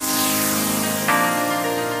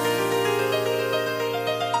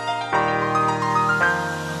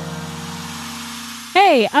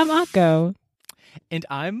Hey, I'm Akko. And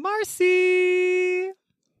I'm Marcy.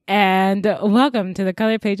 And welcome to the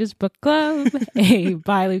Color Pages Book Club, a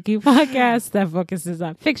bi-weekly podcast that focuses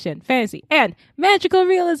on fiction, fantasy, and magical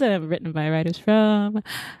realism written by writers from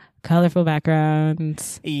colorful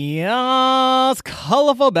backgrounds. Yes,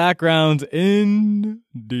 colorful backgrounds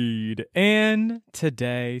indeed. And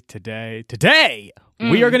today,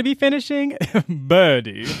 we are going to be finishing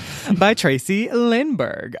Birdie by Tracy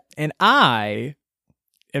Lindbergh. And I'm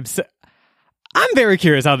very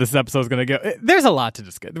curious how this episode is going to go. There's a lot to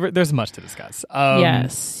discuss. There's much to discuss.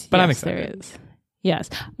 Yes. But yes, I'm excited. There is. Yes.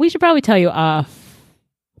 We should probably tell you off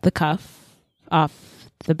the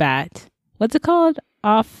bat. What's it called?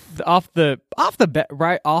 Off the bat,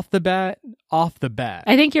 right? Off the bat.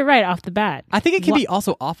 I think you're right. Off the bat. I think it can be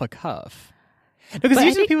also off a cuff. Because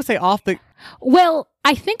usually people say off the... Well,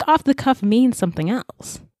 I think off the cuff means something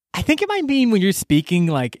else. I think it might mean when you're speaking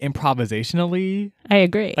like improvisationally. I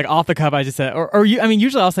agree. Like off the cuff, I just said, or you. I mean,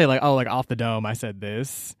 usually I'll say like, oh, like off the dome, I said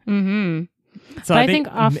this. Mm-hmm. So but I think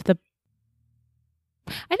off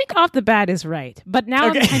the bat is right. But now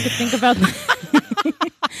I'm trying to think about.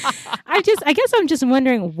 I guess I'm just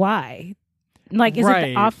wondering why. Like, is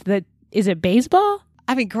it off the? Is it baseball?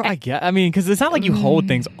 I mean, girl, because it's not like you hold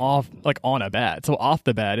things off, like on a bat. So off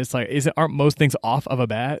the bat, it's like, aren't most things off of a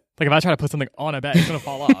bat? Like if I try to put something on a bat, it's gonna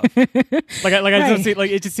fall off. I just see,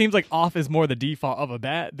 like it just seems like off is more the default of a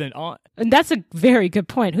bat than on. And that's a very good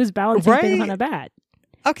point. Who's balancing things on a bat?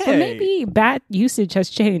 Okay, well, maybe bat usage has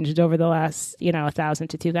changed over the last 1,000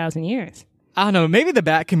 to 2,000 years. I don't know. Maybe the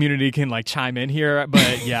bat community can like chime in here,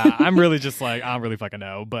 but yeah, I'm really just like I don't really fucking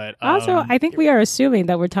know. But also, I think we are assuming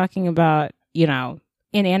that we're talking about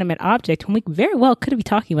inanimate object when we very well could be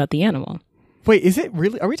talking about the animal. Wait, is it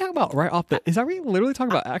really? Are we talking about are we literally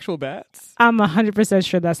talking about actual bats? I'm 100%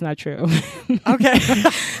 sure that's not true. Okay.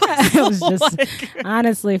 I was just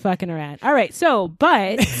honestly fucking around. All right, so,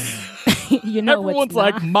 but everyone's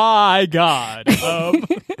like, my God.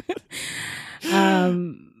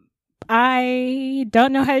 I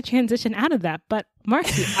don't know how to transition out of that, but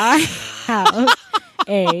Marcy, I have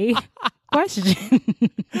a question.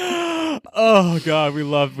 Oh God, we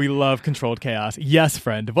love controlled chaos. Yes,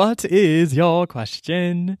 friend. What is your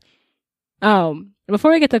question?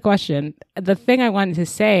 Before we get to the question, the thing I wanted to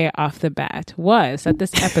say off the bat was that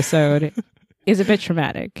this episode is a bit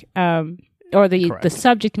traumatic. Or the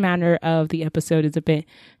subject matter of the episode is a bit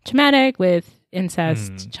traumatic with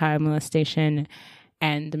incest, child molestation,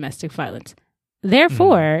 and domestic violence.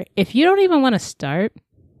 Therefore, if you don't even want to start,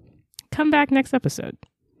 come back next episode.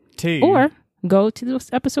 Or go to this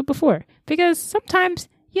episode before. Because sometimes,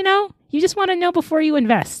 you just want to know before you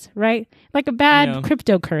invest, right? Like a bad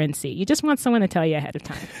cryptocurrency. You just want someone to tell you ahead of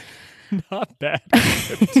time. Not bad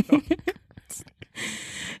cryptocurrency.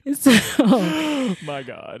 So, my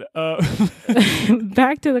God.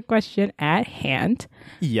 Back to the question at hand.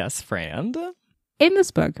 Yes, friend. In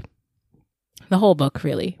this book, the whole book,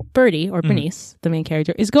 really, Birdie, or Bernice, the main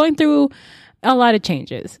character, is going through a lot of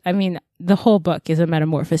changes. I mean, the whole book is a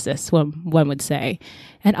metamorphosis, one would say,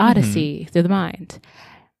 an odyssey through the mind.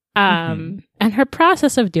 And her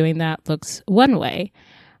process of doing that looks one way.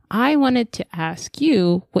 I wanted to ask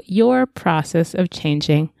you what your process of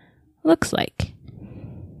changing looks like.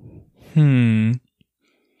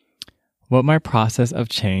 What my process of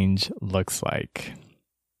change looks like.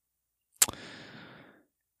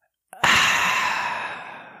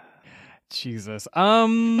 Jesus.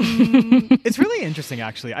 It's really interesting,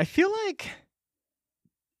 actually. I feel like,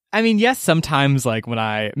 yes, sometimes like when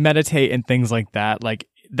I meditate and things like that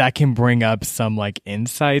can bring up some like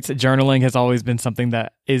insights. Journaling has always been something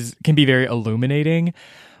that can be very illuminating.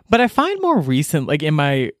 But I find more recent, like in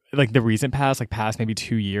my, like the recent past, like past maybe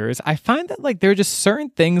 2 years, I find that like there are just certain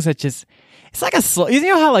things that just, it's like a slow,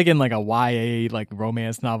 how like in like a YA, like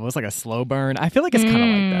romance novel, it's like a slow burn. I feel like it's kind of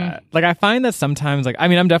like that. Like I find that sometimes like,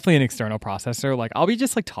 I'm definitely an external processor. Like I'll be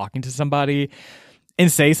just like talking to somebody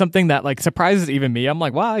and say something that like surprises even me. I'm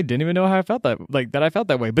like, wow, I didn't even know how I felt that I felt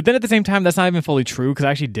that way. But then at the same time, that's not even fully true because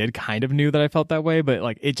I actually did kind of knew that I felt that way. But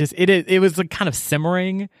like it was like kind of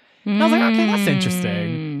simmering. And I was like, okay, that's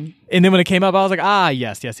interesting. And then when it came up, I was like,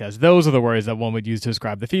 yes. Those are the words that one would use to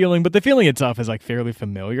describe the feeling. But the feeling itself is like fairly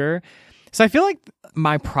familiar. So I feel like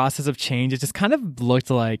my process of change, it just kind of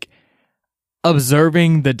looked like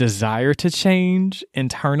observing the desire to change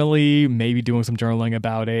internally, maybe doing some journaling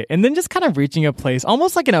about it, and then just kind of reaching a place,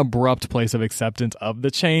 almost like an abrupt place of acceptance of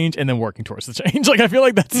the change, and then working towards the change. Like I feel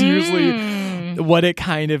like that's usually what it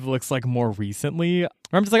kind of looks like more recently. Where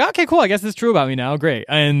I'm just like, okay, cool, I guess it's true about me now, great.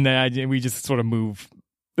 And then we just sort of move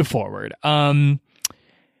forward.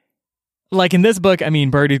 like in this book, I mean,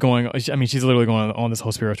 Birdie's she's literally going on this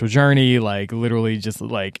whole spiritual journey, like literally just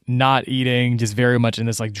like not eating, just very much in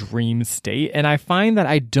this like dream state. And I find that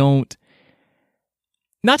I don't,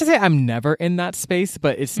 not to say I'm never in that space,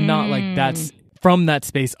 but it's not like that's from that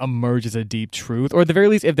space emerges a deep truth, or at the very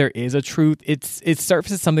least, if there is a truth, it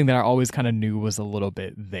surfaces something that I always kind of knew was a little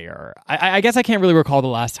bit there. I guess I can't really recall the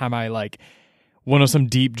last time I like went on some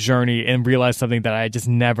deep journey and realized something that I just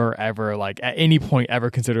never ever like at any point ever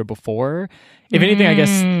considered before. If anything, I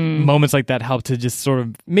guess moments like that help to just sort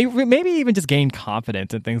of maybe even just gain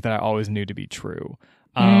confidence in things that I always knew to be true.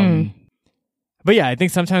 But yeah, I think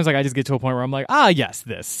sometimes like I just get to a point where I'm like, yes,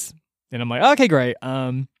 this, and I'm like, okay, great.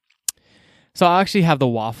 So I'll actually have the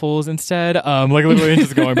waffles instead. Like literally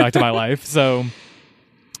just going back to my life. So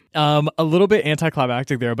a little bit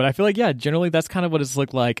anticlimactic there, but I feel like, yeah, generally that's kind of what it's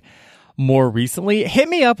looked like more recently. Hit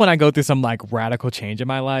me up when I go through some like radical change in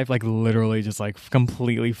my life, like literally just like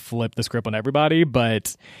completely flip the script on everybody.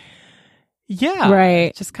 But yeah,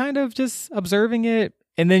 right. Just kind of just observing it.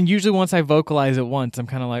 And then usually once I vocalize it once, I'm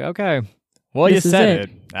kind of like, okay, well, you said it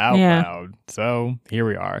out loud. So here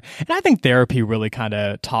we are. And I think therapy really kind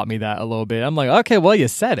of taught me that a little bit. I'm like, okay, well, you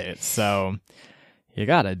said it. So you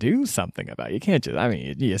got to do something about it. You can't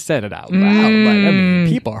just, you said it out loud. Like,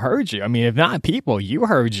 people heard you. If not people, you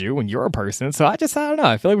heard you when you're a person. So I don't know.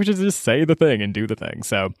 I feel like we should just say the thing and do the thing.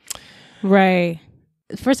 So. Right.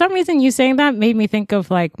 For some reason, you saying that made me think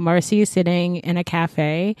of like Marcy sitting in a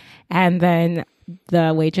cafe and then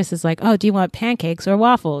the waitress is like, oh, do you want pancakes or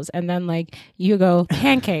waffles? And then like you go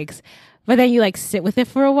pancakes. But then you like sit with it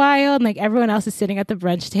for a while and like everyone else is sitting at the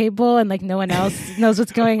brunch table and like no one else knows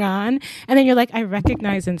what's going on. And then you're like, I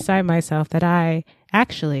recognize inside myself that I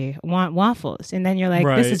actually want waffles. And then you're like,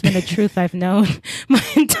 This has been a truth I've known my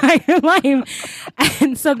entire life.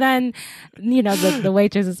 And so then, the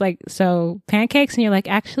waitress is like, so pancakes? And you're like,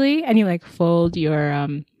 actually? And you like fold your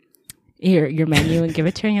menu and give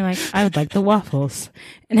it to her and you're like, I would like the waffles.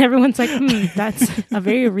 And everyone's like, that's a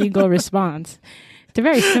very regal response. It's a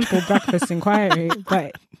very simple breakfast inquiry,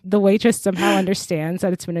 but the waitress somehow understands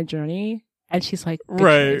that it's been a journey and she's like,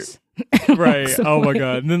 right. Oh my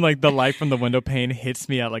God. And then like the light from the window pane hits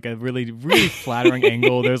me at like a really, really flattering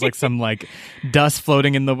angle. There's like some like dust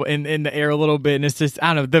floating in the air a little bit. And it's just,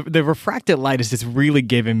 I don't know, the refracted light is just really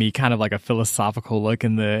giving me kind of like a philosophical look,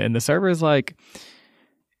 and the server is like,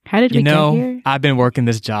 how did we get here? I've been working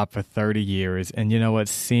this job for 30 years, and you know what?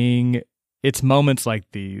 Seeing it's moments like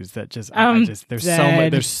these that just,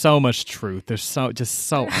 there's so much truth. There's so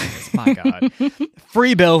honest. My God,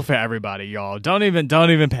 free bill for everybody, y'all. Don't even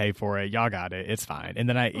pay for it. Y'all got it. It's fine. And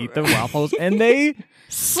then I eat the waffles, and they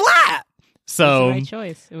slap. So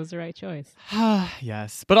it was the right choice.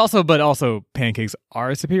 Yes, but also pancakes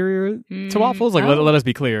are superior to waffles. Like let us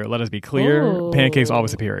be clear. Ooh. Pancakes always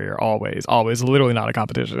superior. Always. Literally not a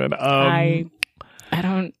competition.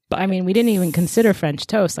 We didn't even consider French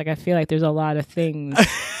toast. Like I feel like there's a lot of things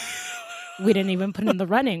we didn't even put in the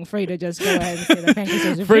running for you to just go ahead and say that pancakes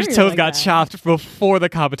are superior. French toast like got that. chopped before the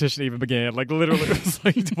competition even began. Like literally, it was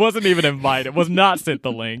like it wasn't even invited. Was not sent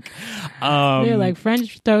the link. They're like,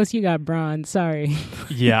 French toast, you got bronze. Sorry.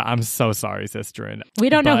 Yeah, I'm so sorry, Sistren. We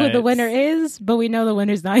don't know who the winner is, but we know the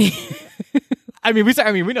winner's not you. we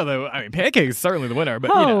know pancakes is certainly the winner, but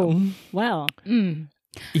well.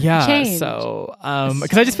 Yeah, Change. so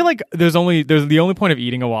because I just feel like there's the only point of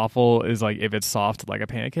eating a waffle is like if it's soft like a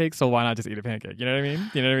pancake, so why not just eat a pancake? You know what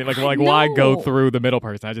I mean? Like why go through the middle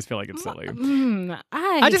person? I just feel like it's silly.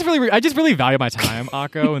 I just really value my time,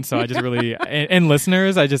 Akko, and so I just really and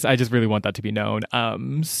listeners, I just really want that to be known.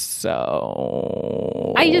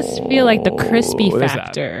 So I just feel like the crispy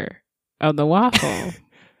factor of the waffle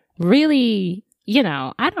really,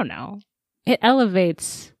 I don't know, it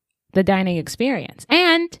elevates the dining experience.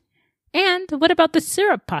 And what about the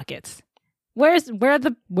syrup pockets? Where are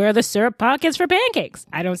the syrup pockets for pancakes?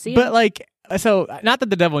 I don't see it. But like, so not that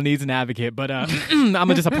the devil needs an advocate, but I'm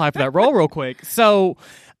gonna just apply for that role real quick. So,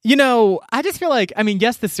 I just feel like,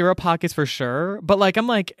 yes, the syrup pockets for sure, but like, I'm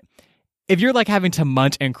like, if you're like having to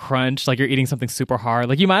munch and crunch, like you're eating something super hard,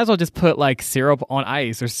 like you might as well just put like syrup on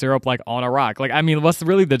ice or syrup like on a rock. Like, what's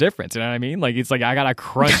really the difference? You know what I mean? Like, it's like I gotta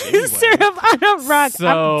crunch anyway. Syrup on a rock.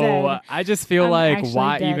 So I just feel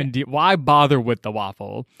why bother with the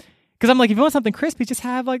waffle? Because I'm like, if you want something crispy, just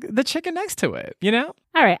have like the chicken next to it.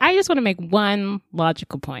 All right. I just want to make one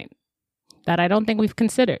logical point that I don't think we've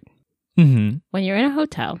considered. Mm-hmm. When you're in a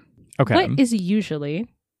hotel, okay, what is usually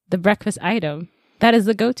the breakfast item that is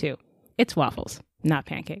the go-to? It's waffles, not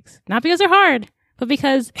pancakes. Not because they're hard, but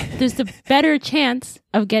because there's the better chance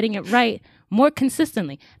of getting it right more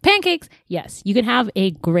consistently. Pancakes, yes, you can have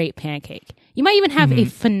a great pancake. You might even have a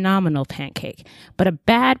phenomenal pancake, but a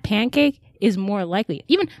bad pancake is more likely.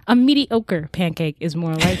 Even a mediocre pancake is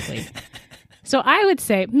more likely. So I would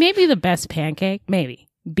say maybe the best pancake, maybe,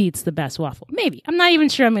 beats the best waffle. Maybe. I'm not even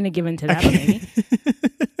sure I'm going to give into that, but maybe.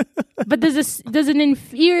 But does an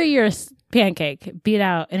inferior pancake beat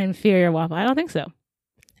out an inferior waffle? I don't think so.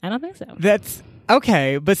 That's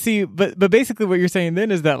okay, but see, but basically what you're saying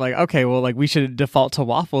then is that like, okay, well, like we should default to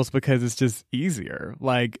waffles because it's just easier.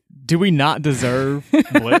 Like, do we not deserve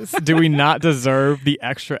bliss? Do we not deserve the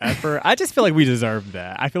extra effort? I just feel like we deserve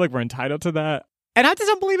that. I feel like we're entitled to that. And I just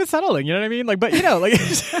don't believe in settling, you know what I mean? Like, but like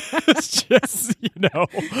it's just,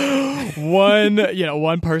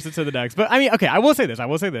 one person to the next. But I mean, okay, I will say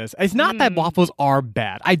this. It's not that waffles are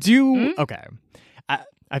bad. I do, okay.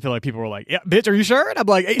 I feel like people were like, "Yeah, bitch, are you sure?" And I'm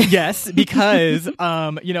like, "Yes," because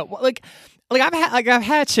like I've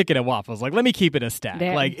had chicken and waffles. Like, let me keep it a stack.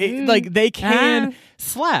 Like they can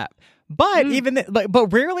slap. But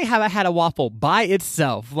but rarely have I had a waffle by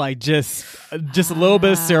itself, like just a little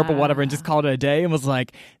bit of syrup or whatever, and just called it a day, and was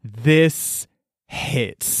like, "This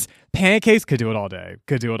hits." Pancakes could do it all day.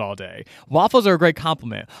 Waffles are a great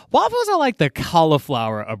compliment. Waffles are like the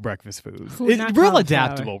cauliflower of breakfast foods. It's real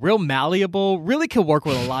adaptable, real malleable, really can work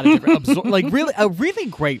with a lot of different, like really a really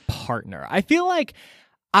great partner. I feel like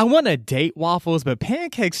I want to date waffles, but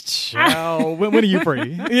pancakes, chill. when are you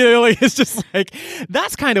free? Like it's just like,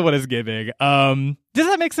 that's kind of what it's giving. Does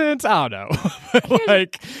that make sense? I don't know.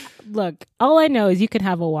 Like, look, all I know is you can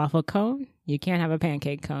have a waffle cone. You can't have a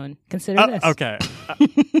pancake cone. Consider this. Okay.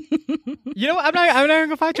 You know what? I'm not going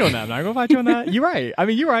to fight you on that. You're right. I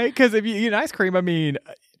mean, you're right. Because if you eat ice cream, I mean,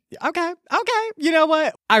 okay. You know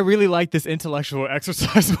what? I really like this intellectual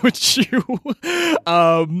exercise with you.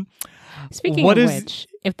 Speaking of which,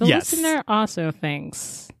 if the listener also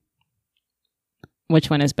thinks which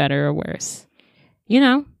one is better or worse,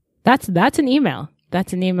 that's an email.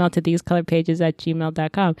 That's an email to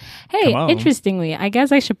thesecoloredpages@gmail.com. Hey, interestingly, I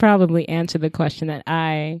guess I should probably answer the question that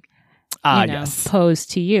I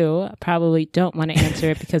posed to you. I probably don't want to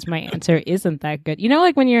answer it because my answer isn't that good.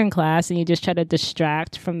 Like when you're in class and you just try to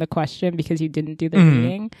distract from the question because you didn't do the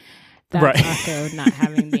reading. That's also not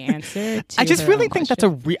having the answer to I just really think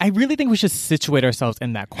question. I really think we should situate ourselves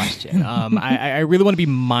in that question. I really want to be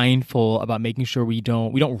mindful about making sure we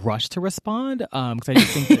don't rush to respond because I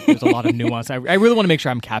just think that there's a lot of nuance. I really want to make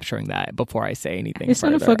sure I'm capturing that before I say anything. I just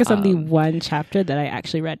want to focus on the one chapter that I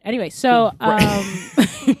actually read. Anyway, so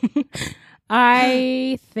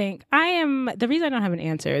I think the reason I don't have an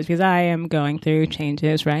answer is because I am going through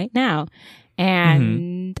changes right now.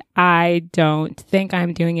 And I don't think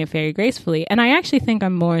I'm doing it very gracefully. And I actually think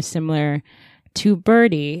I'm more similar to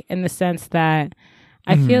Birdie in the sense that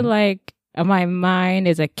I feel like my mind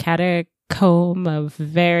is a catacomb of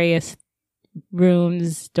various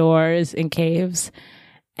rooms, doors, and caves.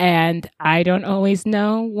 And I don't always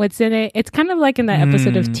know what's in it. It's kind of like in that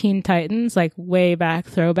episode of Teen Titans, like way back,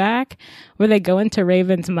 throwback, where they go into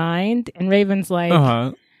Raven's mind and Raven's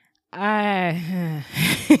like...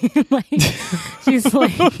 she's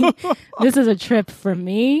like, this is a trip for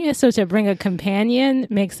me. So to bring a companion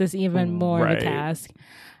makes this even more of a task.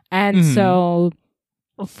 And so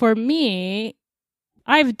for me,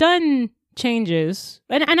 I've done changes.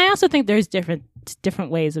 And I also think there's different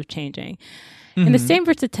ways of changing. And the same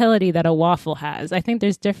versatility that a waffle has. I think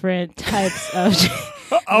there's different types of...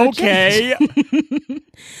 Okay.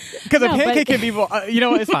 Because a pancake can be...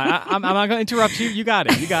 it's fine. I'm not going to interrupt you. You got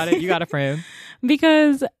it. You got it, friend.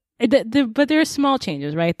 Because... but there are small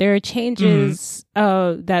changes, right? There are changes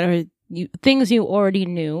that are things you already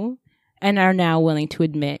knew and are now willing to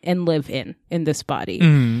admit and live in this body.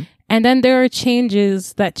 And then there are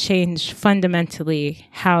changes that change fundamentally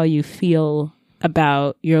how you feel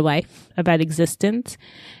about your life, about existence.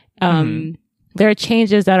 There are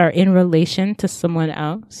changes that are in relation to someone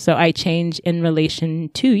else. So I change in relation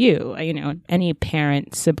to you, any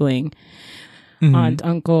parent, sibling, aunt,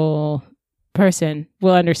 uncle, person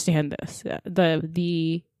will understand this.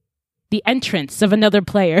 The entrance of another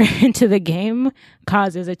player into the game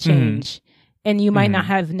causes a change, and you might not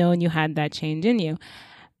have known you had that change in you.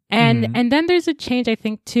 And then there's a change, I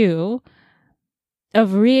think, too,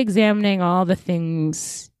 of re-examining all the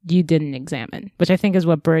things you didn't examine, which I think is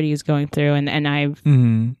what Birdie is going through, and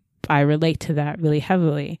I relate to that really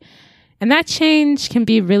heavily. And that change can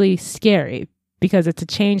be really scary because it's a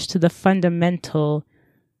change to the fundamentalness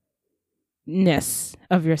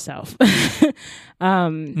of yourself.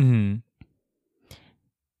 And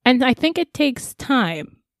I think it takes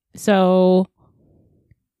time. So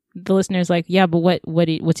the listener's like, yeah, but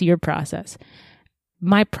what's your process?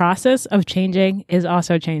 my process of changing is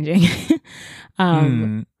also changing.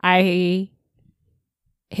 I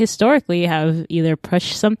historically have either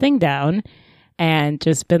pushed something down and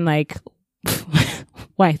just been like,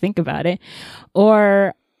 why think about it?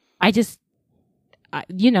 Or I just,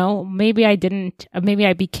 maybe I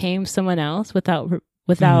became someone else without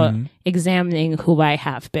examining who I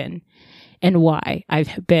have been and why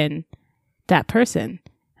I've been that person,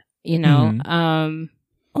 almost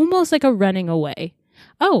like a running away.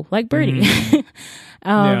 Oh, like Birdie.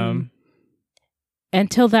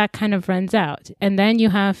 Until that kind of runs out. And then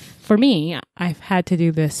for me, I've had to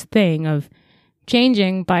do this thing of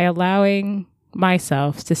changing by allowing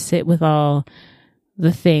myself to sit with all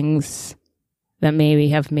the things that maybe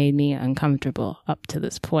have made me uncomfortable up to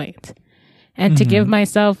this point. And to give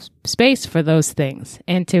myself space for those things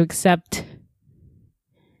and to accept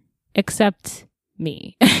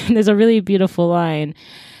me. There's a really beautiful line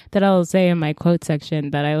that I'll say in my quote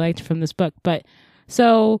section that I liked from this book. But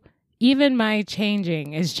so even my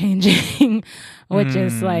changing is changing, which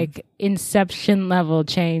is like inception level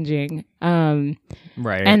changing.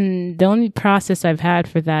 Right. And the only process I've had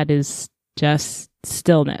for that is just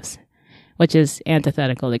stillness, which is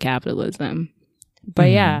antithetical to capitalism. But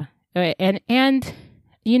yeah. And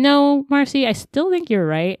Marcy, I still think you're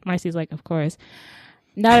right. Marcy's like, of course.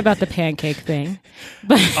 Not about the pancake thing,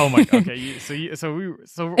 but oh my. Okay, so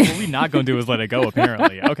what we not gonna do is let it go.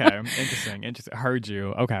 Apparently, okay. Interesting. Heard you.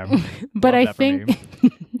 Okay, but I think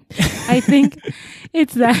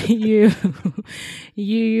it's that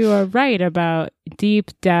you are right about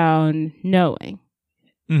deep down knowing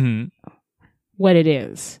what it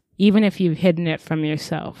is, even if you've hidden it from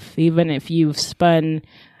yourself, even if you've spun,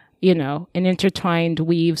 an intertwined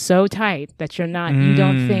weave so tight that you're not.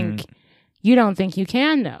 You don't think you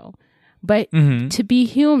can know, but to be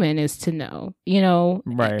human is to know,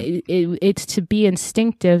 right. It's to be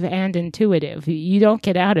instinctive and intuitive. You don't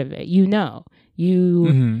get out of it. You know,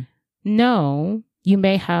 you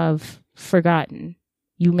may have forgotten.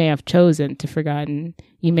 You may have chosen to forgotten.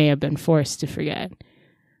 You may have been forced to forget,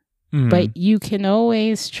 but you can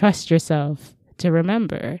always trust yourself to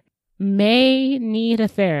remember. May need a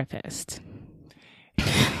therapist.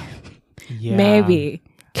 Yeah. Maybe.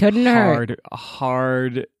 Couldn't hurt.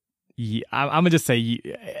 Hard. Yeah, I'm gonna just say,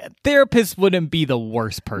 therapist wouldn't be the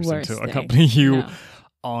worst person to accompany you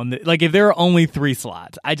on like if there are only 3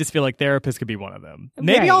 slots. I just feel like therapist could be one of them.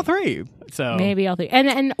 Maybe all 3. So maybe all 3,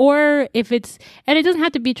 and or if it's it doesn't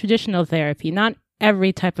have to be traditional therapy. Not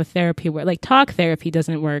every type of therapy like talk therapy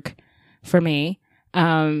doesn't work for me.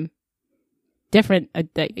 Different,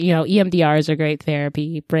 EMDR is a great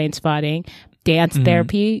therapy. Brain spotting. Dance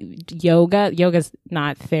therapy, yoga's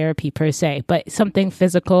not therapy per se, but something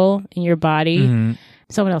physical in your body.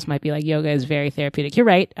 Someone else might be like, yoga is very therapeutic. You're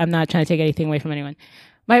right. I'm not trying to take anything away from anyone.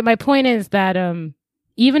 My point is that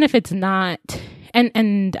even if it's not,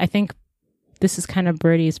 and I think this is kind of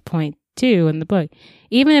Birdie's point too in the book,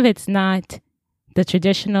 even if it's not the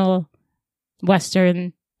traditional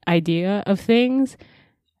Western idea of things,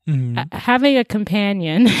 having a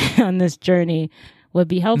companion on this journey would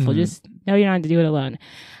be helpful. Just know you don't have to do it alone.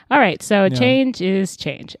 All right. So change is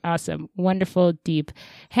change. Awesome. Wonderful. Deep.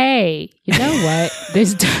 Hey, you know what?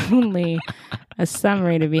 There's definitely a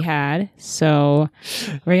summary to be had. So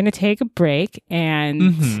we're going to take a break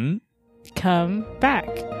and come back.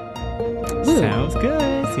 Sounds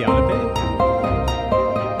good. See y'all in a bit.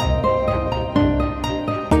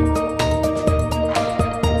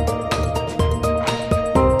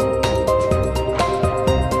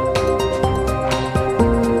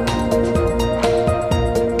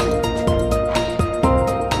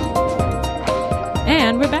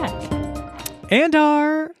 And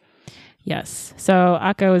yes. So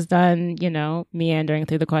Akko is done, meandering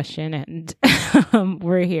through the question, and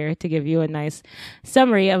we're here to give you a nice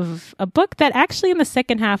summary of a book that actually in the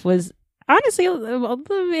second half was honestly,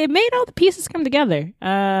 it made all the pieces come together.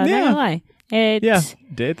 Not gonna lie.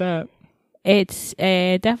 Did that.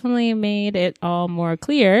 It definitely made it all more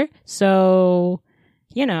clear. So,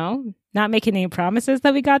 not making any promises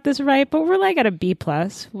that we got this right, but we're like at a B+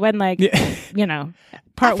 when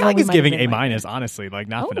part I feel like it's giving A-, honestly, like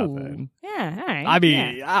not for nothing. Yeah, all right. I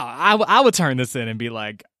mean, I would turn this in and be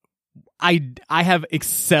like, I have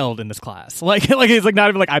excelled in this class. Like it's like not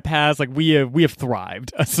even like I passed. Like we have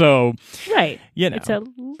thrived. So right, it's at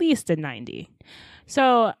least a 90.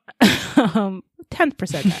 So 10th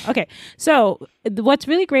percentile. Okay, so what's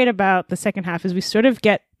really great about the second half is we sort of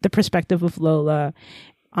get the perspective of Lola,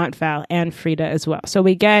 Aunt Val, and Frida as well. So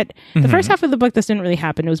we get the first half of the book. This didn't really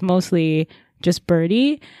happen. It was mostly just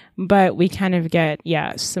Birdie, but we kind of get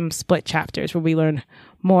some split chapters where we learn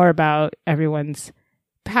more about everyone's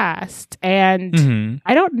passed. And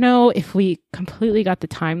I don't know if we completely got the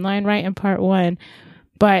timeline right in part one,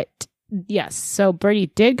 but yes. So Birdie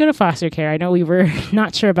did go to foster care. I know we were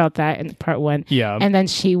not sure about that in part one. Yeah. And then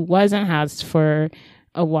she wasn't housed for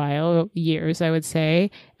a while, years, I would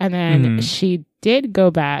say. And then she did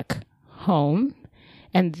go back home.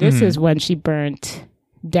 And this is when she burnt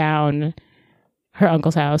down her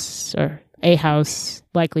uncle's house, or a house,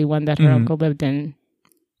 likely one that her uncle lived in.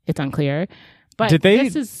 It's unclear. But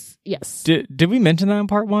this is, yes. Did we mention that in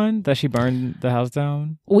part one, that she burned the house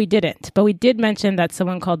down? We didn't, but we did mention that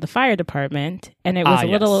someone called the fire department, and it was a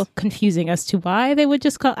little confusing as to why they would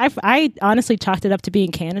just call. I honestly chalked it up to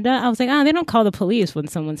being Canada. I was like, they don't call the police when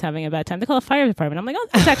someone's having a bad time. They call the fire department. I'm like,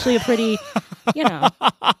 that's actually a pretty,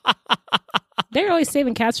 they're always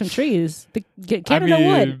saving cats from trees. Canada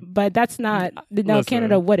would, but that's not. No, listen.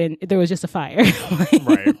 Canada wouldn't. There was just a fire.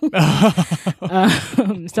 Right.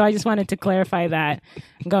 So I just wanted to clarify that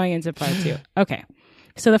going into part two. Okay.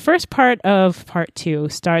 So the first part of part two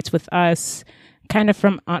starts with us kind of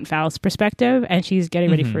from Aunt Val's perspective, and she's getting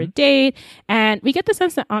ready for a date. And we get the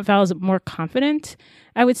sense that Aunt Val is more confident,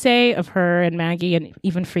 I would say, of her and Maggie and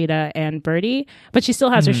even Frida and Birdie, but she still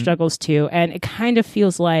has her struggles too. And it kind of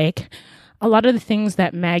feels like a lot of the things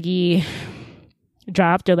that Maggie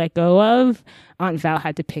dropped or let go of, Aunt Val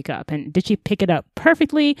had to pick up. And did she pick it up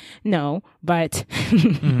perfectly? No, but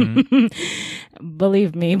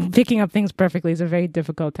believe me, picking up things perfectly is a very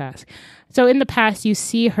difficult task. So in the past, you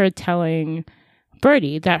see her telling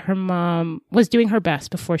Birdie that her mom was doing her best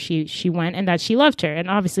before she went, and that she loved her. And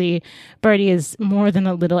obviously, Birdie is more than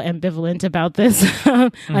a little ambivalent about this,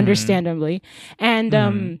 understandably.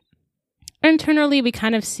 And internally, we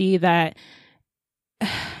kind of see that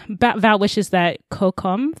Val wishes that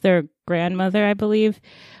Kokom, their grandmother, I believe,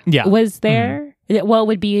 was there. Well, it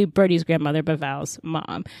would be Birdie's grandmother, but Val's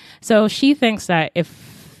mom. So she thinks that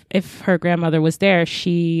if her grandmother was there,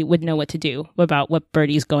 she would know what to do about what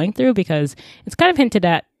Birdie's going through, because it's kind of hinted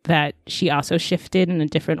at that she also shifted in a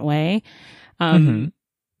different way.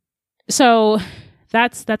 So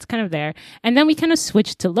that's kind of there. And then we kind of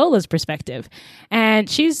switch to Lola's perspective. And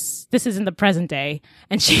this is in the present day,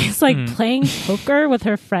 and she's like playing poker with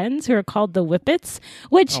her friends who are called the Whippets,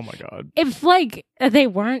 which, oh my God, if like they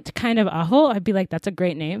weren't kind of awful, I'd be like, that's a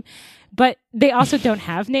great name. But they also don't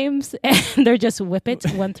have names, and they're just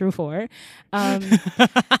Whippets 1 through 4.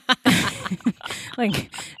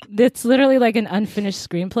 Like, it's literally like an unfinished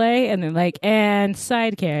screenplay, and then like, and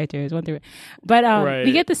side characters 1 through. But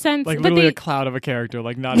we get the sense, like literally a cloud of a character,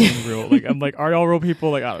 like not even real. Like I'm like, are y'all real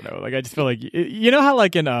people? Like I don't know. Like I just feel like you know how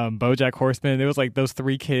like in BoJack Horseman, there was like those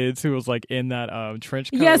 3 kids who was like in that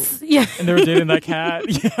trench coat. Yes, yeah, and they were dating that cat.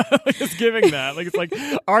 Yeah, like, it's giving that. Like it's like,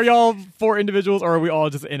 are y'all 4 individuals, or are we all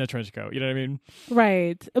just in a trench coat? You know what I mean?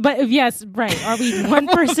 Right. But yes, right. Are we one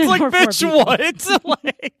person like, or 4 bitch, people? What?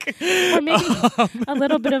 Like, or maybe a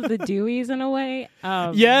little bit of the Deweys in a way.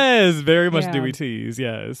 Yes, very much Dewey tease.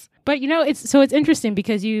 Yes. But it's interesting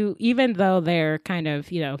because even though they're kind of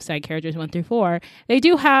side characters 1 through 4, they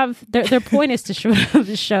do have their point is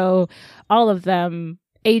to show all of them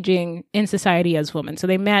aging in society as women. So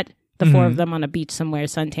they met the 4 of them on a beach somewhere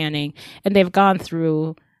suntanning, and they've gone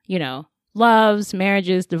through loves,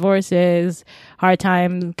 marriages, divorces, hard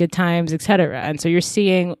times, good times, etc. And so you're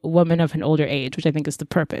seeing women of an older age, which I think is the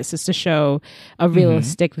purpose, is to show a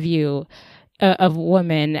realistic view of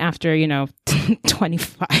women after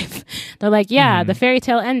 25. They're like, the fairy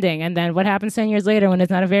tale ending, and then what happens 10 years later when it's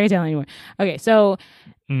not a fairy tale anymore? Okay, so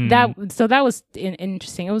that was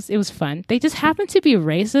interesting. It was fun. They just happened to be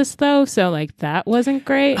racist though, so like that wasn't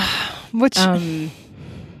great. Which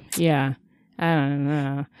yeah, I don't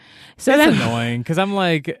know. So that's annoying because I'm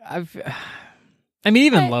like,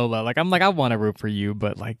 even Lola, like I'm like, I want to root for you,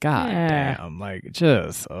 but like, god damn, like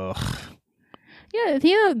just ugh. Yeah,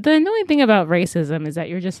 the annoying thing about racism is that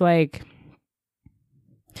you're just like,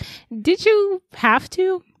 did you have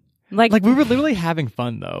to? Like we were literally having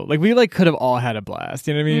fun though. Like we like could have all had a blast.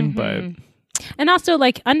 You know what I mean? But and also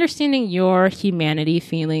like understanding your humanity,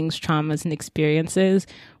 feelings, traumas, and experiences.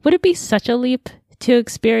 Would it be such a leap to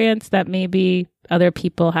experience that maybe other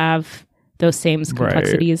people have those same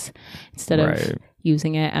complexities instead of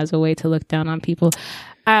using it as a way to look down on people?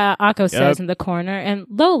 Akko says in the corner, and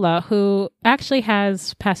Lola, who actually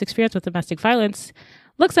has past experience with domestic violence,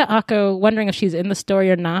 looks at Akko wondering if she's in the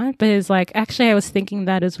story or not, but is like, actually, I was thinking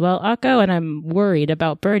that as well, Akko, and I'm worried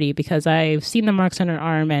about Birdie because I've seen the marks on her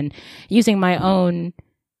arm, and using my own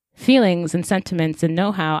feelings and sentiments and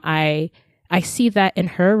know-how, I see that in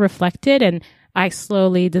her reflected, and I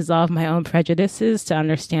slowly dissolve my own prejudices to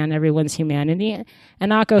understand everyone's humanity,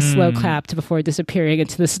 and I'll go slow clapped before disappearing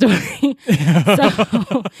into the story.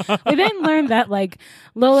 So we then learned that like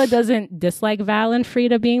Lola doesn't dislike Val and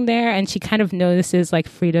Frida being there, and she kind of notices like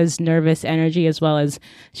Frida's nervous energy, as well as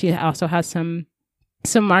she also has some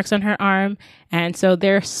marks on her arm, and so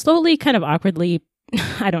they're slowly kind of awkwardly,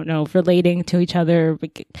 I don't know, relating to each other.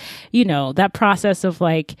 You know, that process of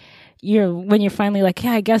like when you're finally like,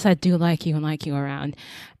 yeah, I guess I do like you and like you around.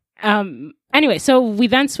 Anyway, so we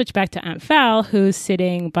then switch back to Aunt Val, who's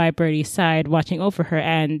sitting by Birdie's side watching over her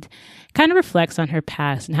and kind of reflects on her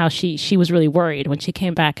past and how she was really worried when she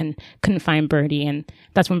came back and couldn't find Birdie, and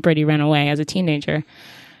that's when Birdie ran away as a teenager.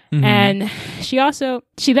 And she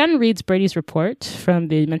then reads Birdie's report from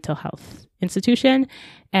the mental health institution,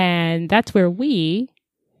 and that's where we,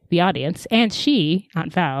 the audience, and she,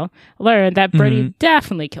 Aunt Val, learned that Birdie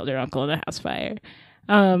definitely killed her uncle in the house fire.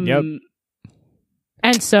 Yep.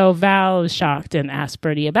 And so Val is shocked and asks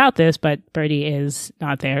Birdie about this, but Birdie is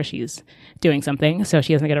not there. She's doing something, so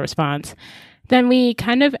she doesn't get a response. Then we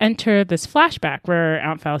kind of enter this flashback where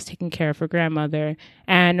Aunt Val is taking care of her grandmother,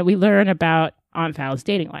 and we learn about Aunt Val's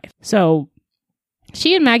dating life. So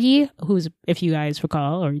she and Maggie, who's, if you guys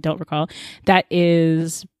recall or you don't recall, that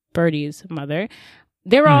is Birdie's mother,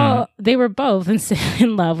 they were both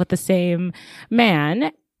in love with the same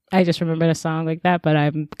man. I just remembered a song like that, but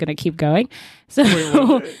I'm gonna keep going. So wait,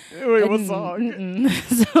 what song?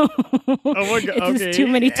 So oh my god, it's just too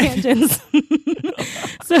many tangents.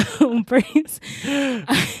 So Bernice,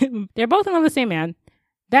 they're both in love with the same man.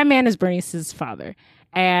 That man is Bernice's father.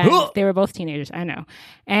 And they were both teenagers, I know.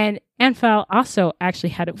 And Aunt Val also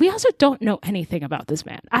actually we also don't know anything about this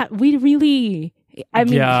man. He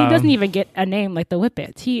doesn't even get a name like the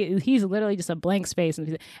Whippets. He's literally just a blank space.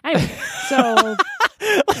 Anyway, so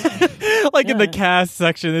like in the cast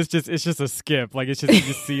section, it's just a skip. Like it's just you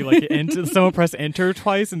just see like someone press enter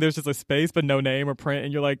twice and there's just a space but no name or print,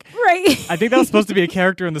 and you're like, right. I think that was supposed to be a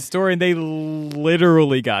character in the story, and they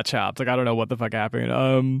literally got chopped. Like I don't know what the fuck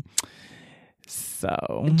happened.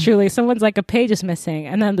 So truly, someone's like, a page is missing,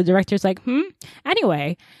 and then the director's like,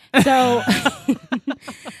 anyway, so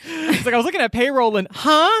it's like I was looking at payroll and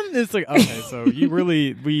it's like, okay, so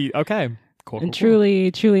okay, cool. And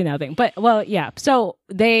truly nothing. But well, yeah. So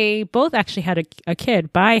they both actually had a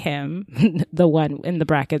kid by him, the one in the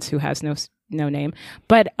brackets who has no name.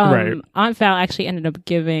 But Aunt Val actually ended up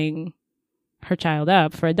giving her child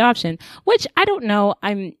up for adoption, which I don't know.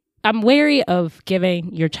 I'm wary of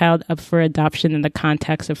giving your child up for adoption in the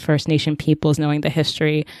context of First Nation peoples, knowing the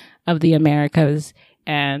history of the Americas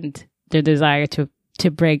and their desire to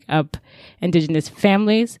break up Indigenous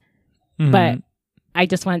families. But I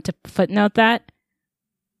just wanted to footnote that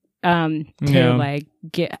to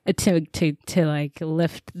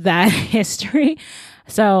lift that history.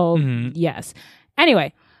 So yes.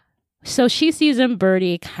 Anyway. So she sees in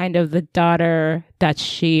Birdie kind of the daughter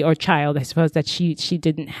child, I suppose, that she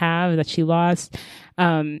didn't have, that she lost.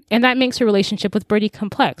 And that makes her relationship with Birdie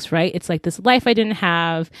complex, right? It's like this life I didn't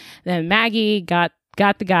have. Then Maggie got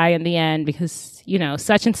the guy in the end because,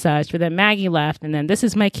 such and such. But then Maggie left, and then this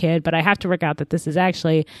is my kid, but I have to work out that this is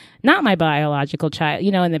actually not my biological child,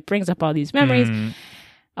 and it brings up all these memories.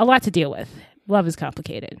 A lot to deal with. Love is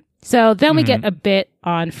complicated. So then we get a bit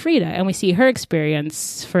on Frida, and we see her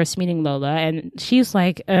experience first meeting Lola, and she's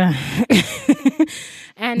like, and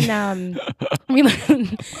we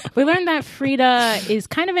learn that Frida is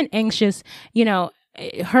kind of an anxious,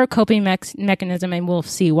 her coping mechanism, and we'll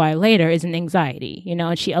see why later, is an anxiety, and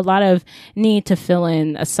a lot of need to fill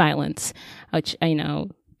in a silence, which,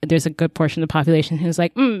 there's a good portion of the population who's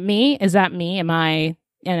like, me? Is that me? Am I?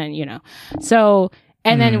 And then, so...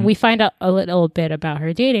 And then we find out a little bit about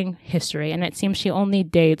her dating history, and it seems she only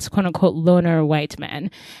dates quote unquote loner white men.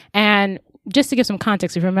 And just to give some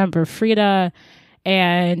context, if you remember, Frida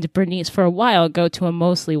and Bernice for a while go to a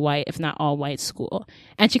mostly white, if not all white school.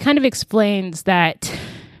 And she kind of explains that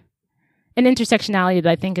an intersectionality that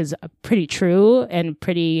I think is pretty true and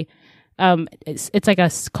pretty, it's like a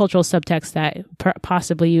cultural subtext that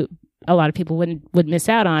possibly a lot of people would miss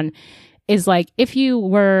out on. Is like if you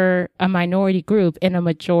were a minority group in a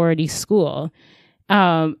majority school,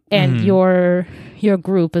 and your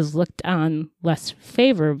group is looked on less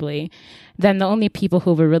favorably, then the only people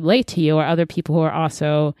who will relate to you are other people who are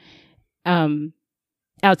also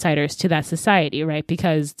outsiders to that society, right?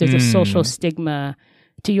 Because there's a social stigma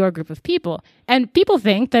to your group of people. And people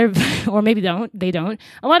think or maybe they don't.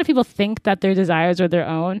 A lot of people think that their desires are their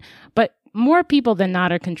own, but more people than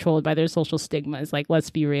not are controlled by their social stigmas. Like, let's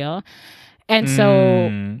be real. And so,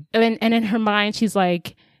 and in her mind, she's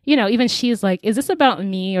like, even she's like, is this about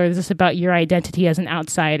me or is this about your identity as an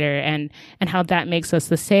outsider and how that makes us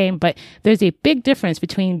the same? But there's a big difference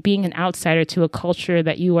between being an outsider to a culture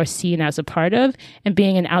that you are seen as a part of and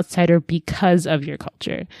being an outsider because of your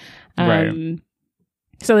culture. Right.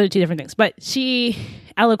 So there are two different things. But she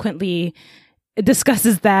eloquently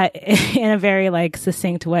discusses that in a very like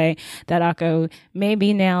succinct way that Akko may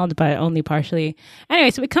be nailed, but only partially. Anyway,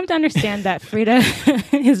 so we come to understand that Frida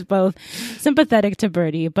is both sympathetic to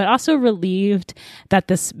Birdie, but also relieved that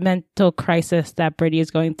this mental crisis that Birdie is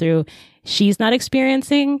going through, she's not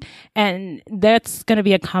experiencing. And that's going to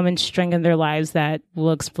be a common string in their lives that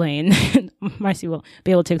we'll explain. Marcy will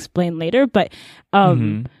be able to explain later. But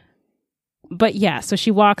But yeah, so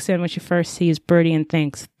she walks in when she first sees Birdie and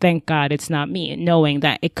thinks, thank God it's not me, knowing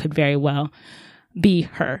that it could very well be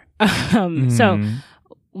her. So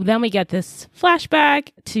then we get this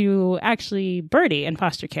flashback to actually Birdie in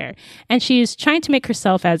foster care. And she's trying to make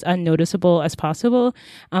herself as unnoticeable as possible,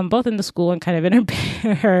 both in the school and kind of in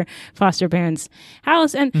her foster parents'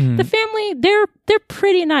 house. And the family, they're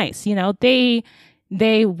pretty nice.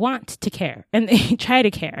 They want to care and they try to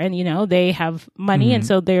care, and they have money, and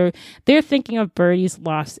so they're thinking of Birdie's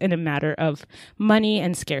loss in a matter of money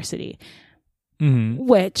and scarcity.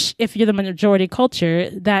 Which, if you're the majority culture,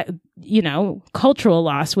 that cultural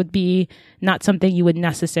loss would be not something you would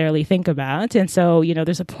necessarily think about. And so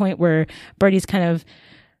there's a point where Birdie's kind of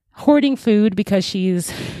hoarding food because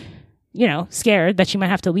she's scared that she might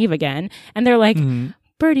have to leave again, and they're like,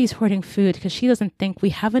 Birdie's hoarding food because she doesn't think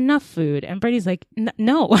we have enough food. And Birdie's like,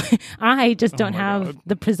 no, I just don't have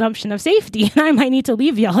the presumption of safety. And I might need to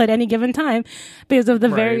leave y'all at any given time because of the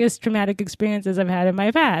various traumatic experiences I've had in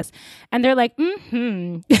my past. And they're like, like,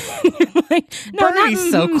 no,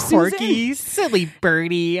 Birdie's so quirky. Susan. Silly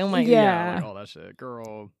Birdie. Oh my God. Like all that shit,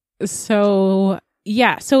 girl. So,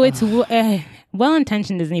 yeah. So it's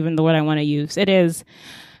well-intentioned isn't even the word I want to use. It is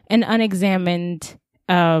an unexamined...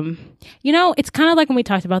 it's kind of like when we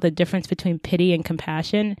talked about the difference between pity and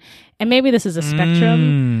compassion, and maybe this is a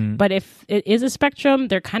spectrum, but if it is a spectrum,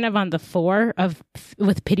 they're kind of on the 4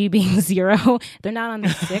 with pity being 0. They're not on the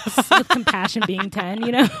 6 with compassion being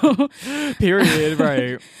 10, Period,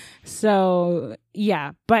 right. So,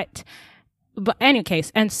 yeah, but any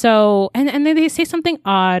case, and so, and then they say something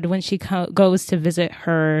odd when she goes to visit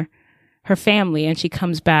her family, and she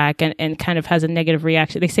comes back and kind of has a negative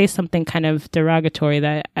reaction. They say something kind of derogatory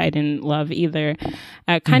that I didn't love either,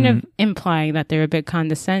 kind of implying that they're a bit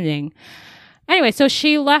condescending. Anyway, so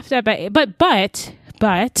she left but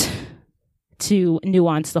to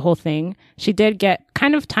nuance the whole thing, she did get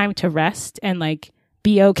kind of time to rest and like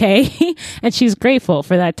be okay. And she's grateful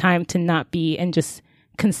for that time to not be in just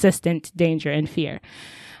consistent danger and fear,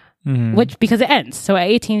 which because it ends. So at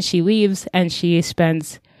 18, she leaves and she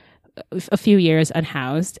spends a few years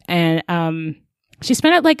unhoused, and she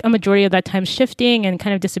spent it like a majority of that time shifting and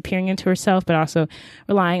kind of disappearing into herself, but also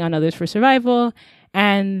relying on others for survival.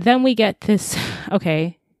 And then we get this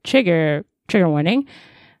trigger warning.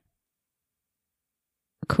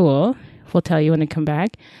 Cool, we'll tell you when I come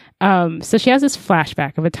back. So she has this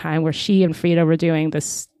flashback of a time where she and Frida were doing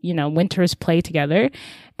this winter's play together,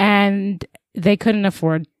 and they couldn't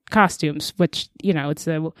afford costumes, which it's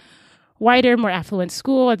a whiter, more affluent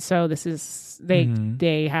school, and so this is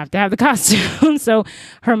they have to have the costume. So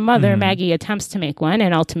her mother Maggie attempts to make one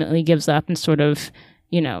and ultimately gives up and sort of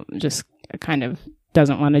just kind of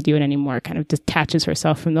doesn't want to do it anymore, kind of detaches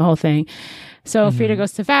herself from the whole thing. So Frida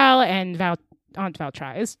goes to Val, and Aunt Val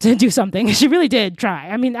tries to do something. She really did try.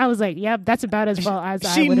 I mean, I was like, yep, that's about as well as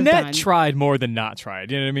I would have done. She tried more than not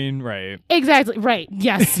tried. You know what I mean? Right. Exactly. Right.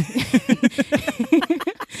 Yes.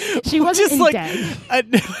 She wasn't in debt.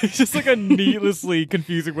 It's just like a needlessly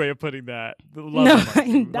confusing way of putting that. Love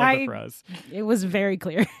the phrase. It was very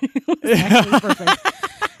clear. It was actually perfect.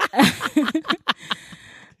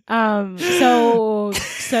 So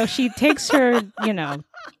she takes her,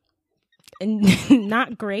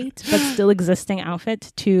 not great but still existing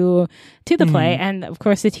outfit to the play, and of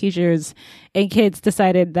course the teachers and kids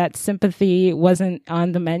decided that sympathy wasn't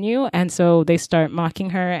on the menu, and so they start mocking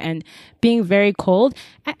her and being very cold.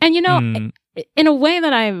 And in a way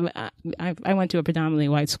that I went to a predominantly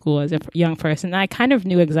white school as a young person, and I kind of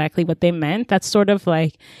knew exactly what they meant. That's sort of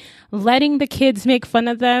like letting the kids make fun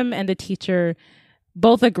of them and the teacher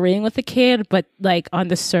both agreeing with the kid, but like on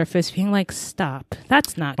the surface being like, stop,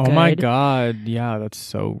 that's not good. Oh my God. Yeah, that's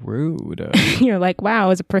so rude. You're like, wow,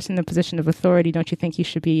 as a person in a position of authority, don't you think you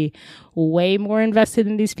should be way more invested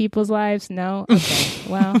in these people's lives? No? Okay,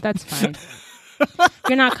 well, that's fine.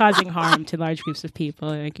 You're not causing harm to large groups of people.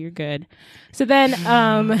 Like, you're good. So then,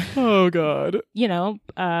 oh God,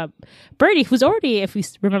 Birdie, who's already, if we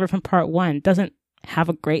remember from part 1, doesn't have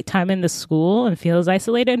a great time in the school and feels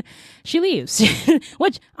isolated, she leaves,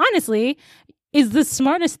 which honestly is the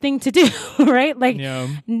smartest thing to do, right? Like,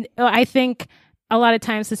 I think a lot of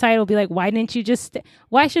times society will be like, why didn't you just,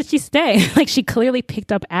 why should she stay? Like, she clearly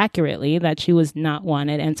picked up accurately that she was not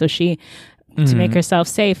wanted. And so she, to make herself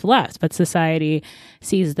safe, left. But society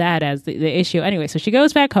sees that as the issue. Anyway, so she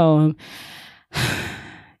goes back home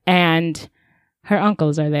and her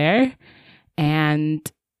uncles are there. And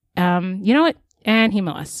you know what? And he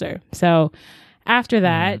molests her. So after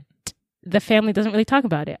that, the family doesn't really talk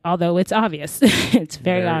about it, although it's obvious. It's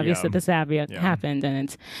very obvious that this happened, and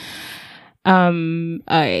it's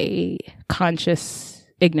a conscious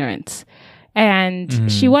ignorance.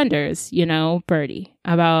 And she wonders, Birdie,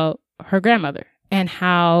 about her grandmother and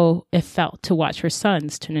how it felt to watch her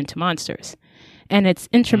sons turn into monsters. And it's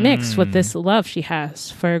intermixed with this love she has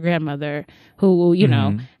for her grandmother, who,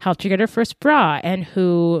 helped her get her first bra, and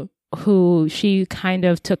who she kind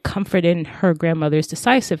of took comfort in her grandmother's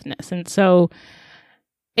decisiveness. And so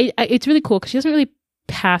it's really cool because she doesn't really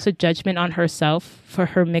pass a judgment on herself for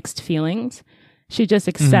her mixed feelings. She just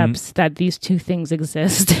accepts that these two things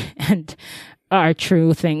exist and are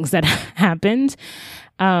true things that happened.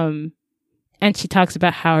 And she talks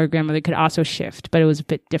about how her grandmother could also shift, but it was a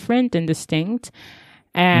bit different and distinct.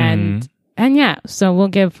 And so we'll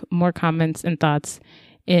give more comments and thoughts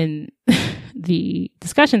in the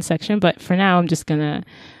discussion section, but for now I'm just gonna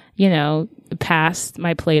pass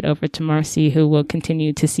my plate over to Marcy, who will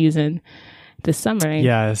continue to season the summary.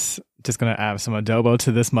 Yes, just gonna add some adobo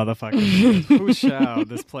to this motherfucker. Whoosh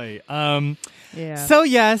this plate. So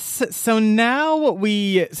yes, so now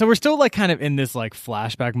we're still like kind of in this like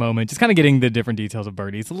flashback moment, just kind of getting the different details of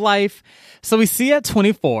Birdie's life. So we see at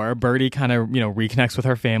 24, Birdie kind of reconnects with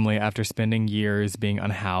her family after spending years being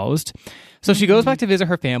unhoused. So she goes back to visit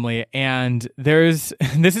her family, and this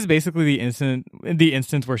is basically the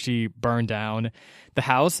instance where she burned down the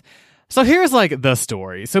house. So here's like the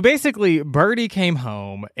story. So basically, Birdie came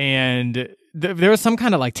home, and there was some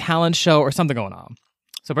kind of like talent show or something going on.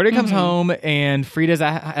 So Birdie comes home, and Frida's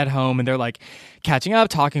at home, and they're like catching up,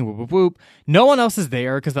 talking, whoop, whoop, whoop. No one else is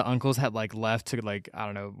there because the uncles had like left to like, I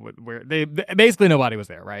don't know where they basically nobody was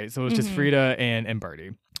there, right? So it was just Frida and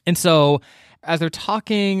Birdie. And so as they're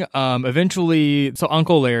talking, eventually, so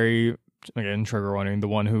Uncle Larry, again, trigger warning, the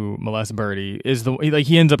one who molests Birdie, is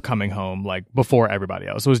he ends up coming home like before everybody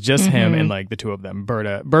else. So it was just him and like the two of them,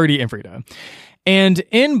 Birdie and Frida. And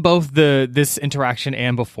in both this interaction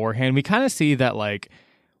and beforehand, we kind of see that like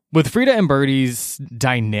with Frida and Birdie's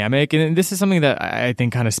dynamic, and this is something that I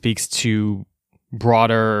think kind of speaks to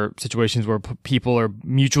broader situations where people are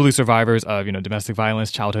mutually survivors of, domestic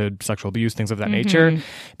violence, childhood sexual abuse, things of that nature.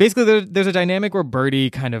 Basically, there's a dynamic where Birdie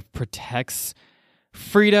kind of protects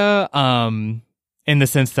Frida, in the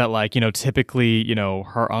sense that like, typically,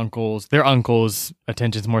 their uncles'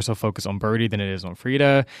 attention's more so focused on Birdie than it is on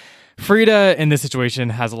Frida. Frida in this situation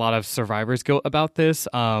has a lot of survivor's guilt about this,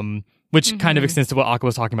 which kind of extends to what Aka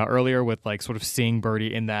was talking about earlier with like sort of seeing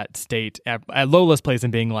Birdie in that state at Lola's place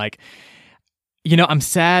and being like, I'm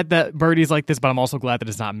sad that Birdie's like this, but I'm also glad that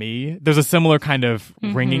it's not me. There's a similar kind of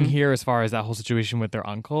ringing here as far as that whole situation with their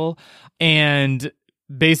uncle. And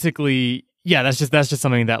basically, that's just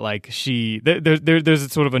something that like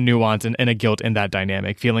there's sort of a nuance and a guilt in that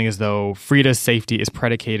dynamic, feeling as though Frida's safety is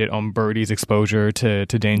predicated on Birdie's exposure to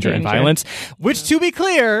danger and violence, which to be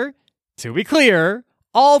clear,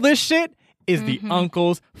 all this shit is the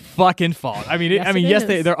uncle's fucking fault. I mean, yes,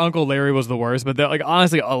 their Uncle Larry was the worst, but like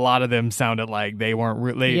honestly, a lot of them sounded like they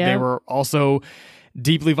weren't. They were also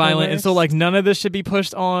deeply violent, and so like none of this should be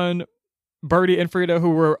pushed on Birdie and Frida, who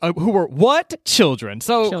were what children.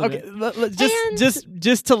 So okay,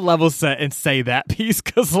 just to level set and say that piece,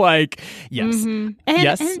 because like yes,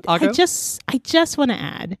 I just want to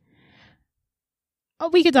add.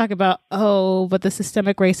 We could talk about, but the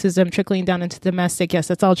systemic racism trickling down into domestic. Yes,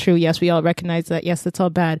 that's all true. Yes, we all recognize that. Yes, that's all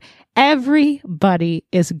bad. Everybody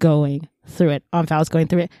is going through it. Val's going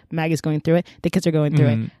through it. Maggie's going through it. The kids are going through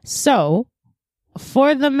it. So,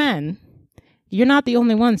 for the men, you're not the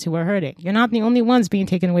only ones who are hurting. You're not the only ones being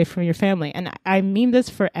taken away from your family. And I mean this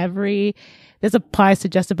for this applies to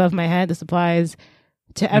Just Above My Head. This applies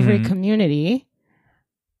to every community.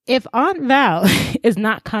 If Aunt Val is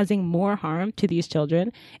not causing more harm to these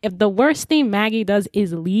children, if the worst thing Maggie does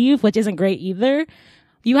is leave, which isn't great either,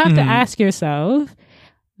 you have to ask yourself,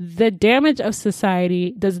 the damage of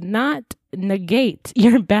society does not negate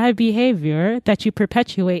your bad behavior that you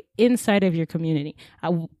perpetuate inside of your community.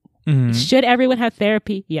 Should everyone have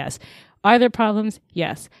therapy? Yes. Are there problems?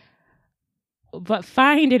 Yes. But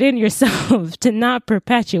find it in yourself to not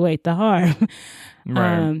perpetuate the harm.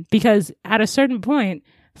 Right. Because at a certain point,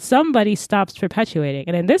 somebody stops perpetuating.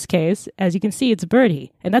 And in this case, as you can see, it's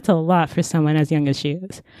Birdie. And that's a lot for someone as young as she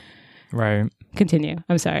is. Right. Continue.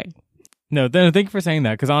 I'm sorry. No, thank you for saying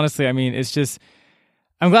that. Because honestly, I mean, it's just,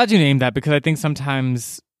 I'm glad you named that because I think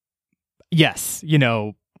sometimes, yes, you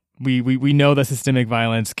know, we know that systemic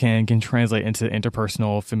violence can translate into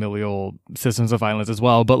interpersonal, familial systems of violence as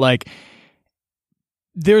well. But like,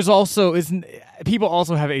 there's also people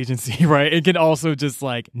also have agency, right? It can also just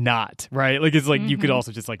like not, right? Like it's like you could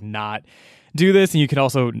also just like not do this, and you could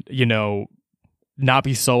also, you know, not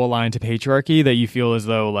be so aligned to patriarchy that you feel as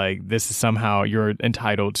though like this is somehow you're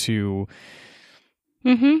entitled to,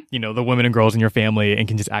 you know, the women and girls in your family and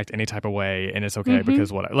can just act any type of way and it's okay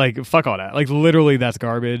because what? Like fuck all that. Like literally that's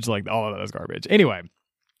garbage. Like all of that is garbage. Anyway.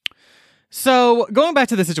 So, going back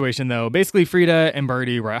to the situation, though, basically Frida and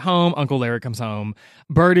Birdie were at home. Uncle Larry comes home.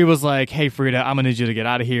 Birdie was like, hey, Frida, I'm going to need you to get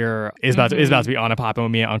out of here. It's about to be on and popping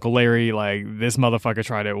with me and Uncle Larry. Like, this motherfucker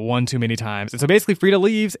tried it one too many times. And so, basically, Frida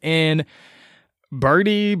leaves, and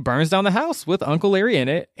Birdie burns down the house with Uncle Larry in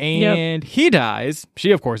it, and he dies.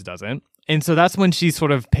 She, of course, doesn't. And so, that's when she's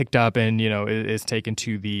sort of picked up and, you know, is taken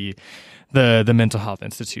to the mental health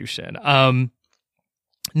institution.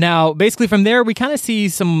 Now, basically from there, we kind of see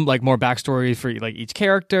some like more backstory for like each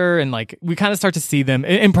character, and like we kind of start to see them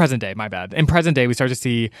in present day. My bad. In present day, we start to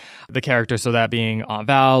see the characters. So that being Aunt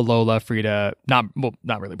Val, Lola, Frida, not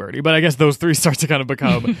really Birdie, but I guess those three start to kind of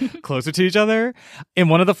become closer to each other. In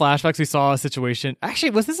one of the flashbacks, we saw a situation.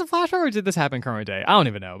 Actually, was this a flashback or did this happen current day? I don't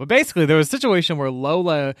even know. But basically, there was a situation where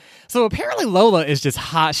Lola. So apparently, Lola is just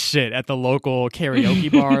hot shit at the local karaoke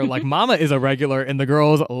bar. Like Mama is a regular, and the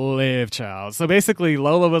girls live, child. So basically,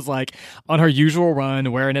 Lola was like on her usual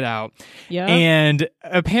run, wearing it out. Yeah. And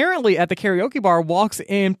apparently at the karaoke bar walks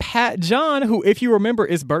in Pat John, who, if you remember,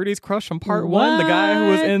 is Birdie's crush from part one, the guy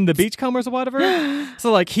who was in the Beachcombers or whatever.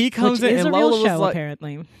 So like he comes in and Lola was like,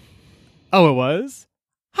 apparently. Oh, it was?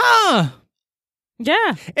 Huh.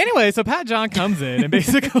 Yeah. Anyway, so Pat John comes in and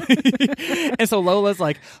basically, and so Lola's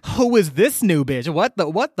like, "Who is this new bitch? What the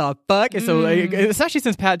fuck?" And so, like, especially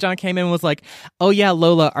since Pat John came in and was like, "Oh yeah,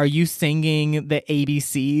 Lola, are you singing the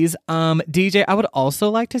ABCs? DJ, I would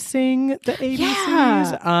also like to sing the ABCs.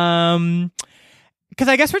 Yeah. Because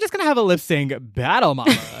I guess we're just gonna have a lip sync battle,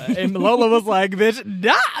 Mama." And Lola was like, "Bitch,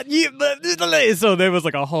 nah." So there was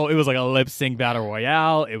like it was like a lip sync battle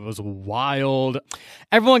royale. It was wild.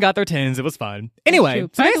 Everyone got their tins. It was fun. Anyway,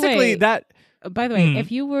 so basically By the way,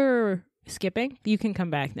 if you were skipping, you can come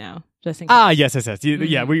back now. Just in case. Yes.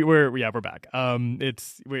 Yeah, we're back. The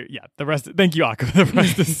rest. Thank you, Aku. The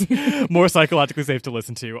rest is more psychologically safe to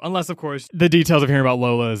listen to, unless of course the details of hearing about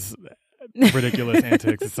Lola's ridiculous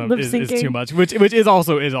antics is too much, which is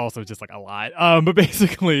also just like a lot. But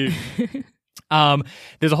basically,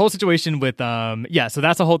 there's a whole situation with so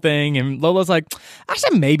that's the whole thing, and Lola's like, I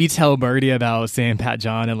should maybe tell Birdie about seeing Pat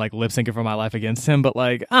John and like lip syncing for my life against him, but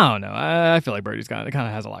like I don't know, I feel like Birdie's kind of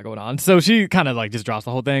has a lot going on, so she kind of like just drops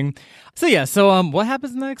the whole thing. So what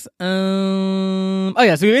happens next? So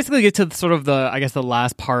we basically get to sort of the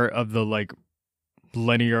last part of the like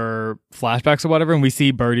linear flashbacks or whatever, and we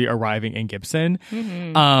see Birdie arriving in Gibson.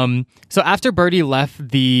 So after Birdie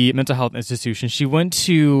left the mental health institution, she went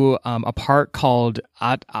to a park called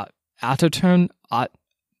Atherton. Oh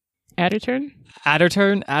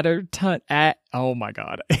my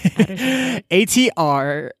god.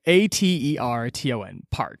 Aterton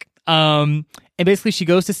Park. And basically she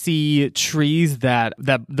goes to see trees that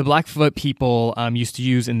the Blackfoot people used to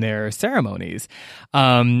use in their ceremonies.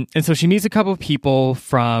 And so she meets a couple of people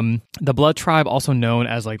from the Blood Tribe, also known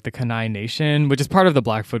as like the Kainai Nation, which is part of the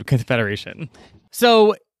Blackfoot Confederation.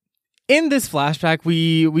 So in this flashback,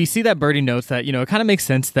 we see that Birdie notes that, you know, it kind of makes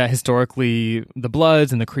sense that historically the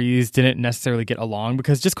Bloods and the Crees didn't necessarily get along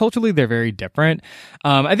because just culturally they're very different.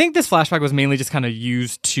 I think this flashback was mainly just kind of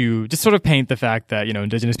used to just sort of paint the fact that, you know,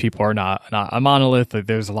 Indigenous people are not a monolith. Like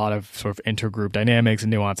there's a lot of sort of intergroup dynamics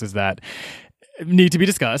and nuances that need to be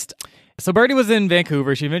discussed. So Birdie was in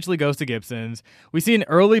Vancouver. She eventually goes to Gibson's. We see an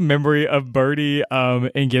early memory of Birdie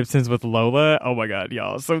in Gibson's with Lola. Oh my god,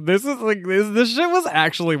 y'all. So this is like this shit was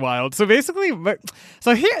actually wild. So basically,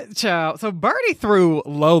 so Birdie threw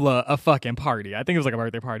Lola a fucking party. I think it was like a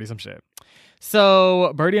birthday party, some shit.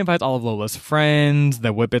 So Birdie invites all of Lola's friends.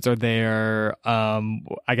 The Whippets are there.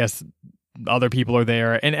 I guess other people are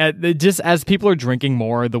there. And just as people are drinking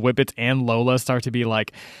more, the Whippets and Lola start to be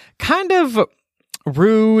like kind of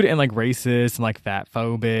rude and like racist and like fat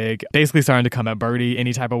phobic, basically starting to come at Birdie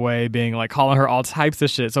any type of way, being like calling her all types of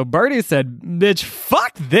shit. So Birdie said, bitch,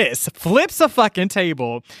 fuck this, flips a fucking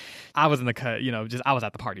table. I was in the cut, I was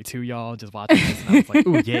at the party too, y'all, just watching this. And I was like,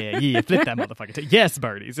 ooh, yeah, flip that motherfucking table. Yes,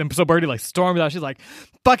 Birdie's. And so Birdie like storms out. She's like,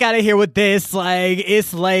 fuck out of here with this. Like,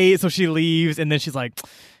 it's late. So she leaves. And then she's like,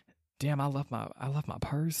 damn, I left my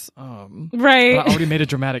purse. Right. But I already made a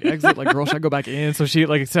dramatic exit. Like, girl, should I go back in? So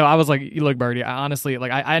I was like, look, Birdie, I honestly,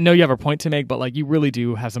 like, I know you have a point to make, but like, you really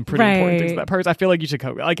do have some pretty important things in that purse. I feel like you should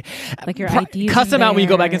go, like your IDs cuss them out when you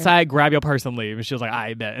go back inside, grab your purse and leave. And she was like,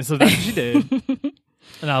 I bet. And so that's what she did.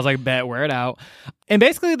 And I was like, bet, wear it out. And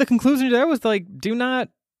basically the conclusion there was like,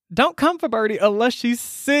 don't come for Birdie unless she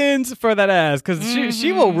sends for that ass, because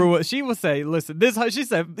she will ruin. She will say, "Listen, she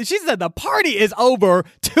said the party is over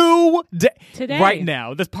today. Right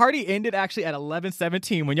now. This party ended actually at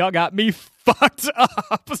 11:17 when y'all got me fucked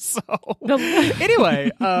up." So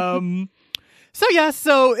anyway,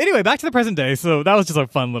 So anyway, back to the present day. So that was just a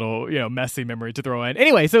fun little, messy memory to throw in.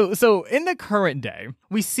 Anyway, so in the current day,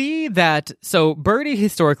 we see that, so Birdie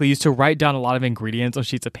historically used to write down a lot of ingredients on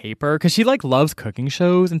sheets of paper because she like loves cooking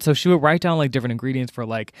shows. And so she would write down like different ingredients for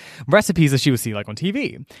like recipes that she would see like on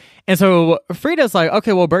TV. And so Frida's like,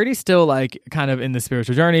 okay, well, Birdie's still like kind of in the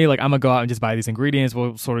spiritual journey. Like, I'm gonna go out and just buy these ingredients.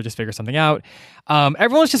 We'll sort of just figure something out.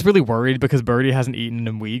 Everyone's just really worried because Birdie hasn't eaten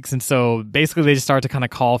in weeks. And so basically they just start to kind of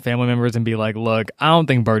call family members and be like, look, I don't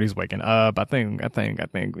think Birdie's waking up. I think,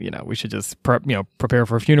 we should just prepare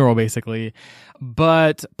for a funeral basically.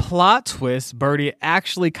 But plot twist, Birdie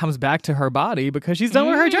actually comes back to her body because she's done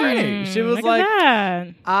with her journey. She was like,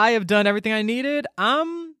 I have done everything I needed.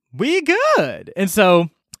 We good. And so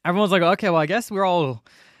everyone's like, okay, well, I guess we're all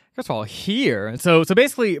here. And so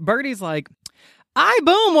basically Birdie's like,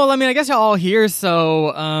 boom. Well, I mean, I guess y'all all here,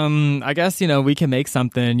 so I guess we can make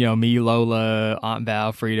something. Me, Lola, Aunt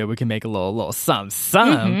Val, Frida, we can make a little something.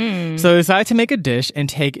 Mm-hmm. So they decide to make a dish and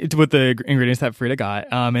take it with the ingredients that Frida got.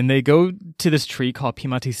 And they go to this tree called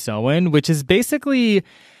Pimatisoan, which is basically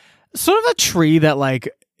sort of a tree that like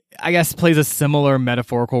I guess plays a similar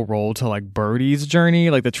metaphorical role to like Birdie's journey.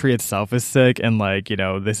 Like the tree itself is sick, and like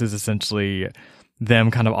this is essentially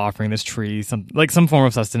them kind of offering this tree some form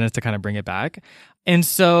of sustenance to kind of bring it back. And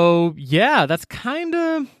so, yeah, it's kind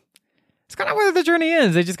of where the journey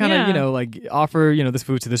is. They just kind of, offer, this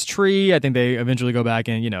food to this tree. I think they eventually go back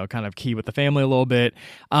and, kind of key with the family a little bit.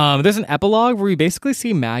 There's an epilogue where we basically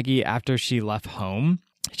see Maggie after she left home.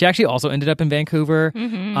 She actually also ended up in Vancouver.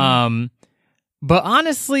 Mm-hmm. But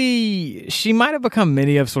honestly, she might have become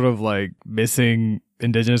many of sort of like missing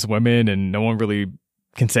Indigenous women, and no one really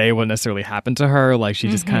can say what necessarily happened to her. Like she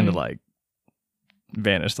just kind of like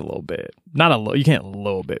vanished a little bit. You can't a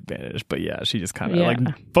little bit vanish, but yeah, she just kind of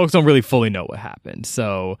like folks don't really fully know what happened.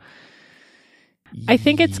 So I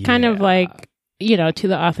think it's kind of like, to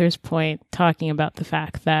the author's point, talking about the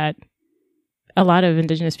fact that a lot of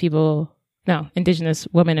Indigenous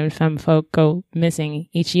women and femme folk go missing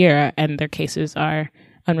each year and their cases are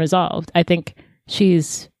unresolved. I think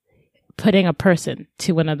she's putting a person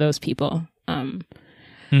to one of those people.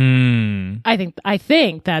 I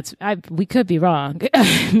think that's, we could be wrong.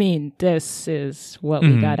 I mean, this is what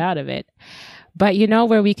we got out of it. But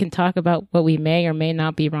where we can talk about what we may or may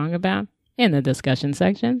not be wrong about? In the discussion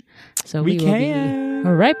section. So we will be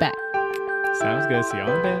right back. Sounds good. See you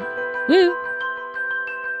on the bed. Woo!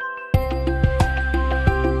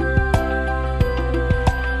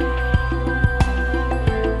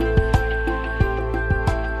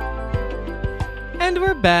 And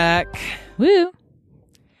we're back. Woo!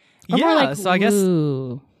 Or yeah, more like, so I guess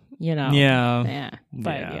Yeah.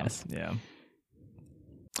 But yes. Yeah.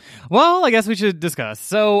 Well, I guess we should discuss.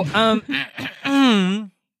 So,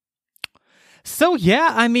 so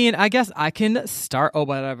yeah, I mean, I guess I can start or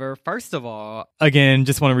whatever. First of all, again,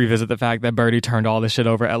 just want to revisit the fact that Birdie turned all this shit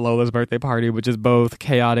over at Lola's birthday party, which is both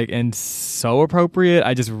chaotic and so appropriate.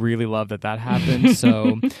 I just really love that happened.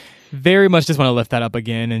 So very much just want to lift that up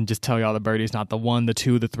again and just tell y'all that Birdie's not the 1, the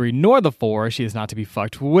 2, the 3, nor the 4. She is not to be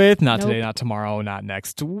fucked with. Not today, not tomorrow, not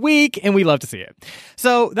next week. And we love to see it.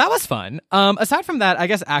 So that was fun. Aside from that, I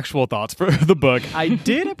guess actual thoughts for the book. I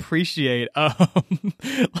did appreciate, I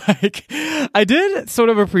did sort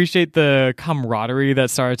of appreciate the camaraderie that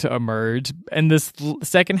started to emerge in this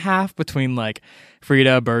second half between like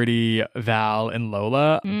Frida, Birdie, Val, and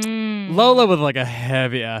Lola. Lola with like a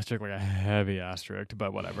heavy asterisk,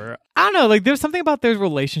 but whatever. I don't know, like there's something about their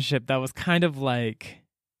relationship that was kind of like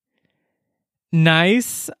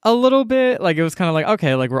nice a little bit. Like it was kind of like,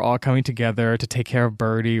 okay, like we're all coming together to take care of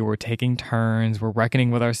Birdie. We're taking turns. We're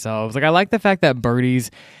reckoning with ourselves. Like I like the fact that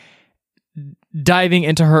Birdie's diving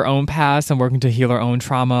into her own past and working to heal her own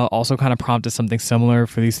trauma also kind of prompted something similar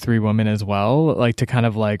for these three women as well, like to kind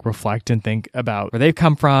of like reflect and think about where they've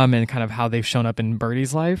come from and kind of how they've shown up in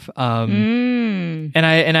Birdie's life. So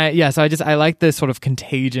I like this sort of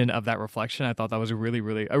contagion of that reflection. I thought that was a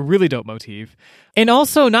really dope motif. And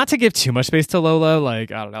also, not to give too much space to Lola,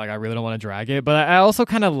 like I don't know, like I really don't want to drag it, but I also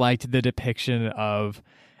kind of liked the depiction of,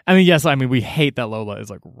 we hate that Lola is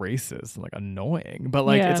like racist and like annoying, but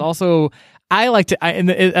like it's also,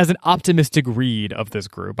 as an optimistic read of this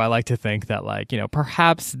group, I like to think that like,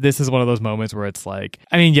 perhaps this is one of those moments where it's like,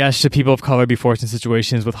 yes, should people of color be forced in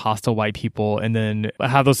situations with hostile white people and then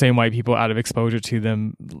have those same white people out of exposure to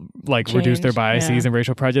them, like reduce their biases and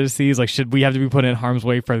racial prejudices? Like, should we have to be put in harm's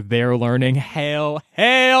way for their learning? Hell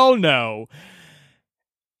no.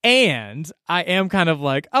 And I am kind of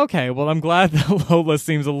like, okay, well, I'm glad that Lola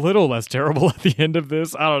seems a little less terrible at the end of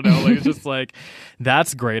this. I don't know. Like, it's just like,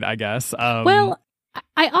 that's great, I guess. Well,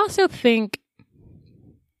 I also think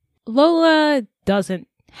Lola doesn't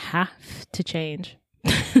have to change.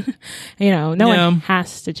 No one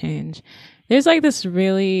has to change. There's like this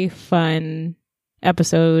really fun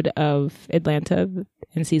episode of Atlanta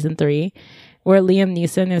in season 3 where Liam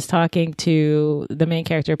Neeson is talking to the main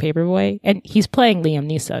character, Paperboy, and he's playing Liam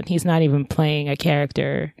Neeson. He's not even playing a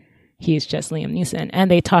character. He's just Liam Neeson.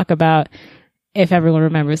 And they talk about, if everyone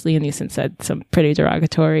remembers, Liam Neeson said some pretty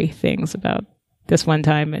derogatory things about this one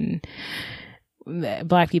time and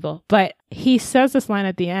Black people. But he says this line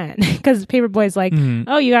at the end, because Paperboy's like,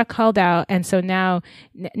 oh, you got called out, and so now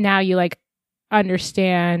you like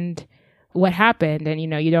understand what happened, and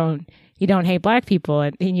you don't hate Black people,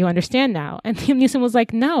 and you understand now. And Liam Neeson was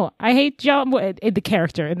like, no, I hate y'all more. The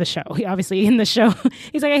character in the show, obviously in the show,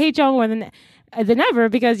 he's like, I hate y'all more than ever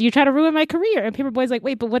because you try to ruin my career. And Paperboy's like,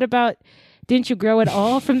 wait, but what about, didn't you grow at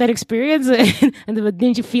all from that experience? And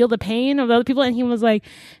didn't you feel the pain of other people? And he was like,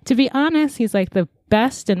 to be honest, he's like, the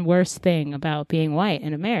best and worst thing about being white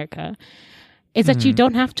in America is that you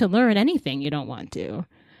don't have to learn anything you don't want to.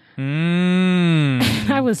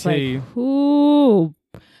 I was like, ooh.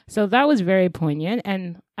 So that was very poignant.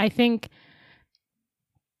 And I think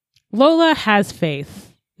Lola has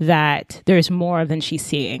faith that there's more than she's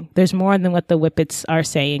seeing. There's more than what the Whippets are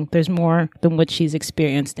saying. There's more than what she's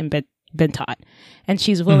experienced and been taught. And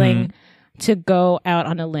she's willing to go out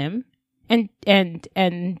on a limb and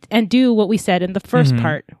do what we said in the first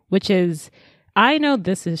part, which is, I know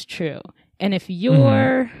this is true. And if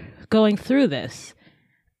you're going through this,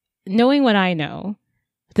 knowing what I know,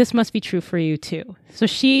 this must be true for you too. So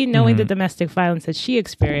she, knowing the domestic violence that she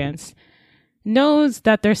experienced, knows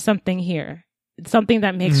that there's something here, something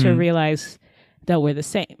that makes her realize that we're the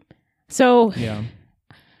same. So,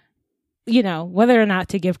 whether or not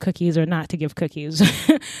to give cookies or not to give cookies.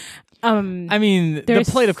 The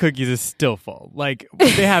plate of cookies is still full. Like,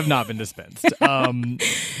 they have not been dispensed.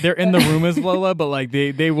 They're in the room as Lola, but like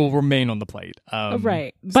they will remain on the plate.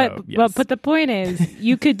 Right. But the point is,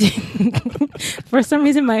 you could for some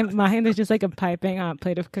reason my mind is just like a piping hot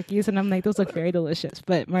plate of cookies, and I'm like, those look very delicious.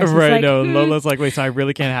 But Marcy's like, Lola's like, wait, so I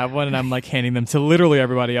really can't have one, and I'm like handing them to literally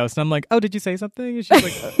everybody else, and I'm like, oh, did you say something? And she's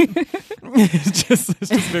like, it's just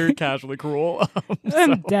very casually cruel.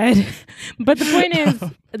 I'm dead. But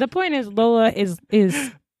the point is Lola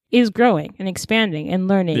is growing and expanding and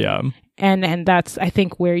learning. Yeah. And that's, I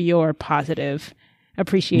think, where your positive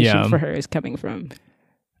appreciation for her is coming from.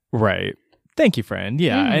 Right. Thank you, friend.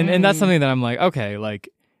 Yeah. And that's something that I'm like, okay, like,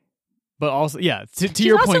 but also, yeah, to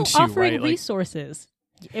your point too, right? She's also offering resources.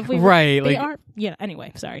 Anyway,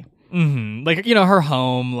 sorry. Like, her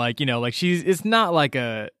home, like, like it's not like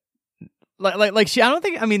a, like she, I don't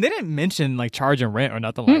think, they didn't mention like charging rent or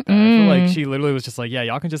nothing like that. I feel like she literally was just like, yeah,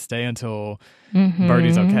 y'all can just stay until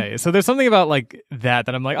Birdie's okay. So there's something about like that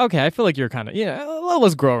I'm like, okay, I feel like you're kind of,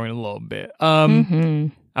 Lola's growing a little bit.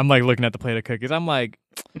 I'm like looking at the plate of cookies. I'm like,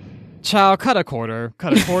 child, cut a quarter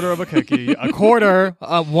of a cookie, a quarter,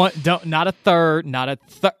 not a third,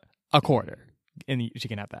 a quarter. And she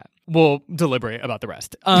can have that. We'll deliberate about the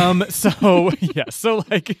rest. So yeah, so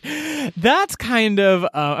like that's kind of.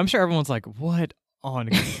 I'm sure everyone's like, "What on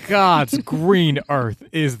God's green earth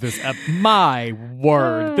is this?" My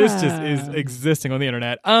word, this just is existing on the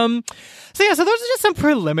internet. So those are just some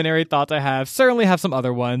preliminary thoughts I have. Certainly have some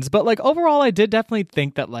other ones, but like overall, I did definitely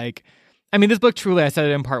think that like. This book truly, I said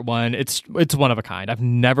it in part 1. It's one of a kind. I've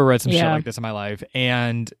never read some shit like this in my life,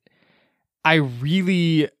 and I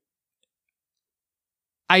really.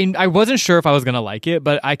 I wasn't sure if I was going to like it,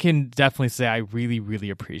 but I can definitely say I really, really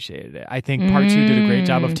appreciated it. I think part 2 did a great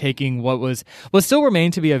job of taking what still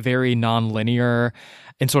remained to be a very non-linear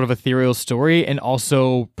and sort of ethereal story and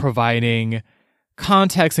also providing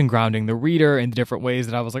context and grounding the reader in different ways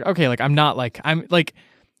that I was like, okay, like I'm like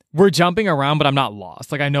we're jumping around, but I'm not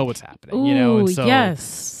lost. Like I know what's happening, you know? Ooh, And so,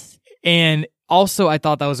 yes. And also I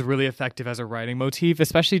thought that was really effective as a writing motif,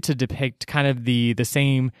 especially to depict kind of the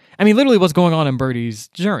same, I mean, literally what's going on in Birdie's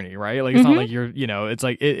journey, right? Like it's not like you're, you know, it's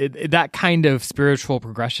like that kind of spiritual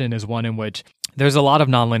progression is one in which there's a lot of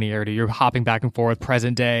nonlinearity. You're hopping back and forth,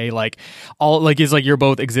 present day, like all like is like you're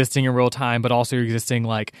both existing in real time, but also you're existing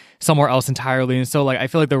like somewhere else entirely. And so like I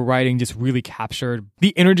feel like the writing just really captured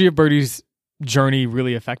the energy of Birdie's journey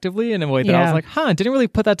really effectively in a way that I was like, didn't really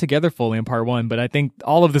put that together fully in part one, but I think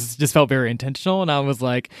all of this just felt very intentional, and I was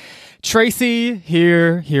like, Tracy,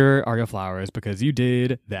 here are your flowers because you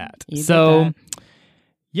did that.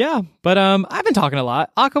 Yeah, but I've been talking a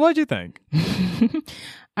lot. Aka, what'd you think?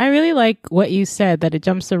 I really like what you said, that it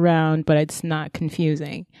jumps around, but it's not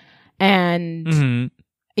confusing. And,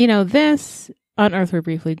 you know, this, On Earth We're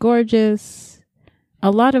Briefly Gorgeous,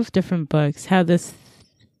 a lot of different books have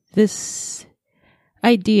this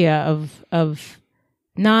idea of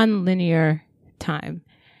non-linear time.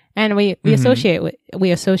 And we associate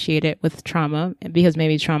it with trauma, because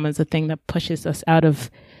maybe trauma is the thing that pushes us out of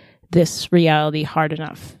this reality hard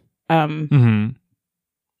enough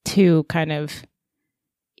to kind of,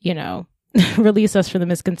 you know, release us from the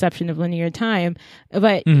misconception of linear time.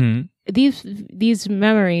 But these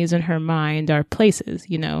memories in her mind are places,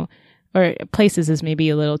 you know, or places is maybe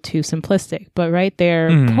a little too simplistic, but right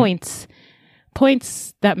there, points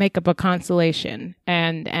that make up a constellation.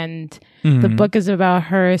 And the book is about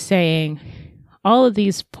her saying, all of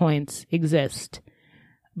these points exist,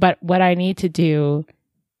 but what I need to do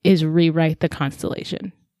is rewrite the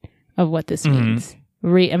constellation of what this means.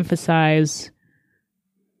 Re-emphasize,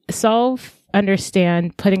 solve,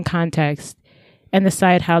 understand, put in context, and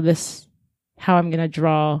decide how I'm going to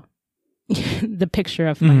draw the picture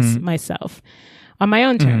of myself on my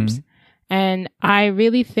own terms. And I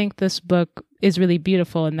really think this book is really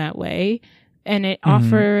beautiful in that way. And it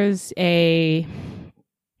offers an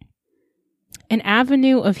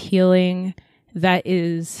avenue of healing that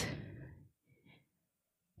is,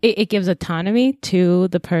 it gives autonomy to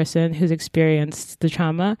the person who's experienced the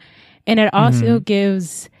trauma. And it also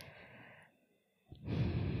gives,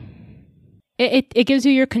 it gives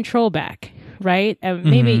you your control back. Right?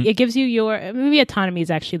 Maybe it gives you maybe autonomy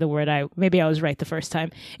is actually the word I was right the first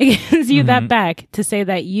time. It gives you that back to say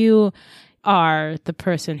that you are the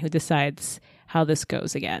person who decides how this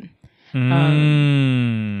goes again.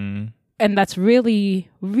 And that's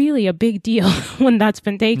really, really a big deal when that's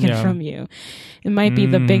been taken from you. It might be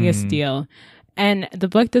the biggest deal. And the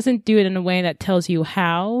book doesn't do it in a way that tells you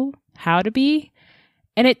how to be.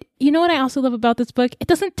 And you know what I also love about this book? It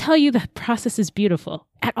doesn't tell you the process is beautiful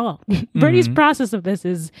at all. Birdie's process of this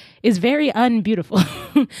is very unbeautiful.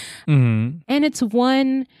 And it's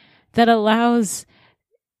one that allows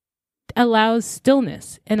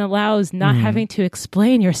stillness and allows not having to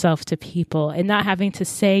explain yourself to people and not having to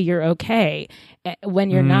say you're okay when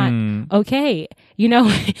you're not okay. You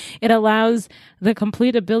know, it allows the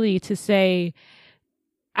complete ability to say,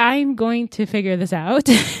 I'm going to figure this out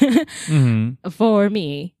for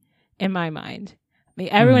me, in my mind. I mean,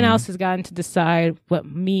 everyone else has gotten to decide what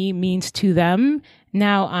me means to them.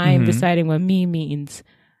 Now I'm deciding what me means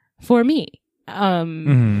for me.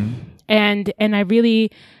 And I really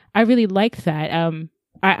liked that.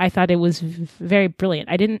 I thought it was very brilliant.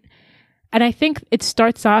 And I think it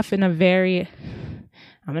starts off in a very,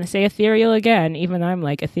 I'm going to say ethereal again, even though I'm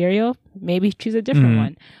like ethereal, maybe choose a different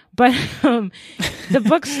one. But the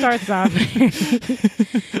book starts off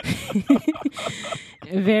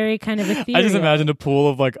very kind of ethereal. I just imagine a pool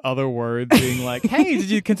of like other words being like, hey, did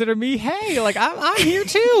you consider me? Hey, like I'm here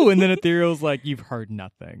too. And then ethereal's like, you've heard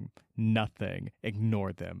nothing.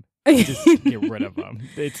 Ignore them. Just get rid of them.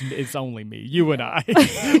 It's only me, you and I.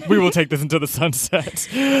 We will take this into the sunset.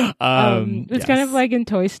 It's kind of like in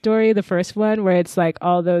Toy Story, the first one, where it's like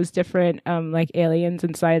all those different like aliens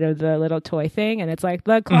inside of the little toy thing, and it's like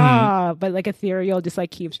the claw, but like ethereal just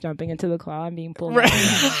like keeps jumping into the claw and being pulled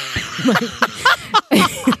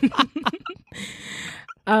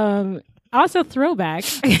out. Also throwback.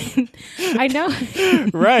 I know.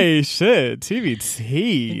 Right, shit.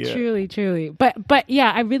 TBT. Truly. But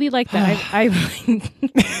yeah, I really like that.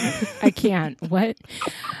 I can't. What?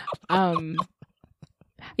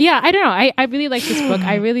 Yeah, I don't know. I really like this book.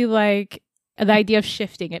 I really like the idea of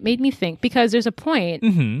shifting. It made me think, because there's a point,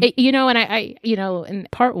 you know, and I in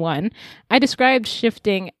part one, I described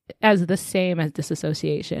shifting as the same as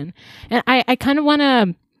disassociation. And I kind of want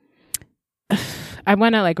to, I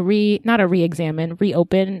want to like reopen.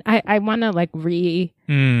 I want to like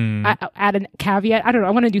add a caveat. I don't know.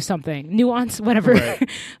 I want to do something, nuance, whatever. Right.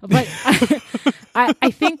 But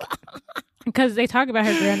I think because they talk about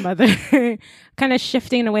her grandmother kind of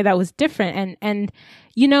shifting in a way that was different. And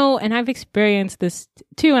you know, and I've experienced this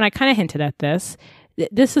too, and I kind of hinted at this.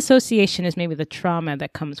 This association is maybe the trauma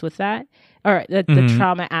that comes with that, or the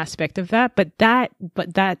trauma aspect of that. But that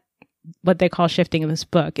what they call shifting in this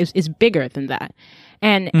book is bigger than that.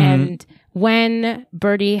 And when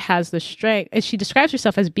Birdie has the strength, she describes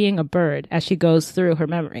herself as being a bird as she goes through her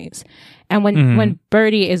memories. And when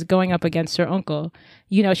Birdie is going up against her uncle,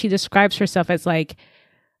 you know, she describes herself as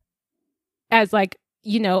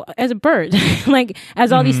you know, as a bird, like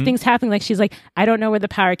as all these things happening, like she's like, I don't know where the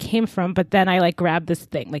power came from, but then I like grabbed this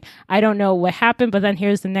thing. Like, I don't know what happened, but then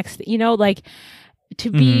here's the next thing, you know, like to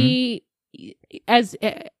be as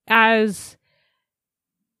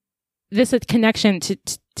this a connection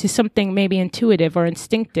to something maybe intuitive or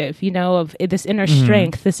instinctive, you know, of this inner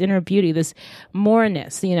strength, this inner beauty, this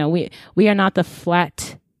moreness. You know, we are not the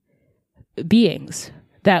flat beings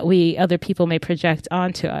that other people may project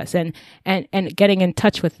onto us, and getting in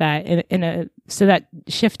touch with that so that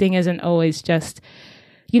shifting isn't always just,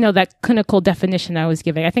 you know, that clinical definition I was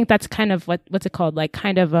giving. I think that's kind of what's it called, like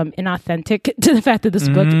kind of inauthentic to the fact that this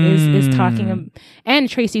book is talking, and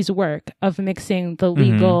Tracy's work of mixing the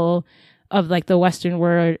legal of like the Western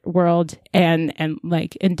world and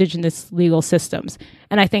like indigenous legal systems.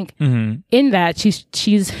 And I think in that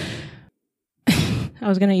she's I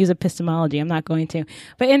was going to use epistemology. I'm not going to.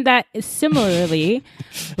 But in that, similarly,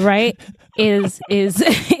 right, is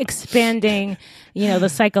expanding, you know, the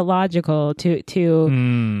psychological to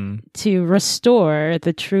restore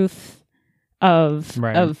the truth of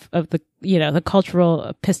the, you know, the cultural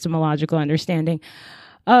epistemological understanding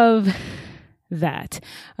of that.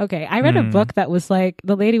 Okay, I read a book that was like,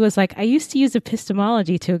 the lady was like, I used to use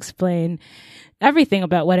epistemology to explain everything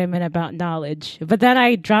about what I meant about knowledge. But then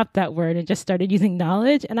I dropped that word and just started using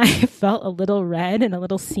knowledge, and I felt a little red and a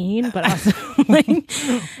little seen, but also like...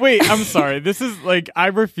 Wait, I'm sorry. This is like, I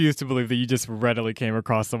refuse to believe that you just readily came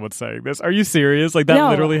across someone saying this. Are you serious? Like, that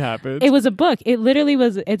literally happened? It was a book. It literally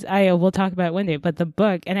was, we'll talk about it one day, but the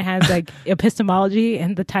book, and it has like epistemology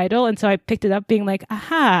in the title, and so I picked it up being like,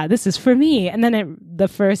 aha, this is for me. And then the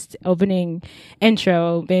first opening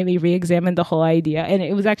intro made me re-examine the whole idea. And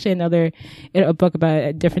it was actually a book about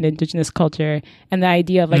a different indigenous culture, and the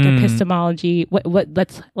idea of like epistemology, what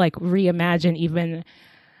let's like reimagine even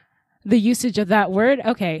the usage of that word.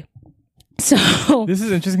 Okay, so this is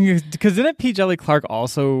interesting because didn't P. Djeli Clark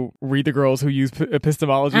also read the girls who use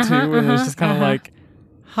epistemology too? And it's just kind of like,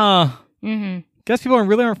 guess people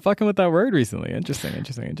really aren't fucking with that word recently. Interesting.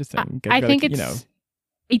 I think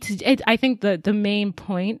I think the main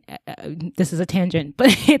point, this is a tangent, but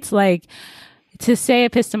it's like, to say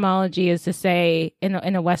epistemology is to say,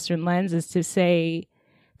 in a Western lens, is to say,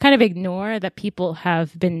 kind of ignore that people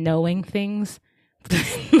have been knowing things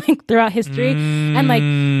like throughout history,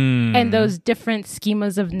 and those different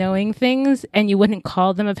schemas of knowing things, and you wouldn't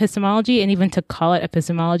call them epistemology, and even to call it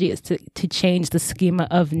epistemology is to change the schema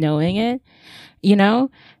of knowing it. You know,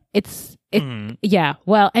 yeah.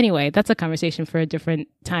 Well, anyway, that's a conversation for a different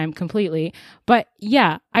time completely. But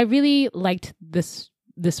yeah, I really liked this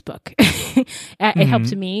book. It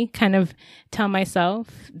helped me kind of tell myself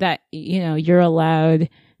that, you know, you're allowed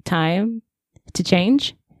time to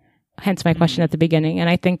change, hence my question at the beginning. And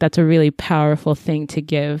I think that's a really powerful thing to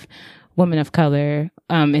give women of color,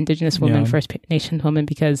 indigenous women, First Nation women,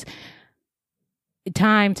 because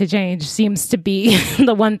time to change seems to be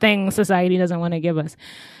the one thing society doesn't want to give us.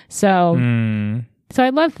 So I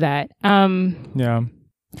love that.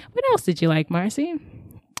 What else did you like, Marcy?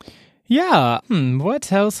 Yeah.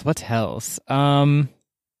 What else? I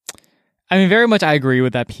mean, very much I agree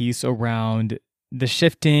with that piece around the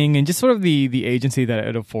shifting and just sort of the agency that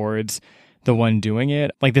it affords the one doing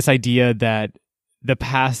it. Like this idea that the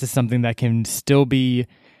past is something that can still be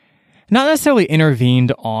not necessarily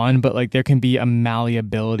intervened on, but like there can be a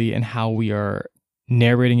malleability in how we are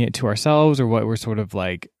narrating it to ourselves or what we're sort of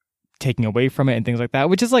like taking away from it and things like that,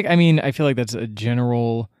 which is like, I mean, I feel like that's a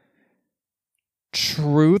general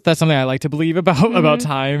truth. That's something I like to believe about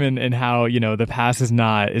time and how, you know, the past is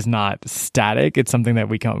not static. It's something that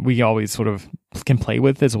we always sort of can play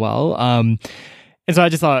with as well. And so I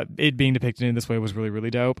just thought it being depicted in this way was really, really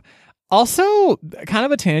dope. Also, kind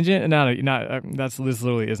of a tangent, and not this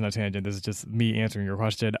literally isn't a tangent. This is just me answering your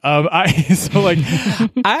question. I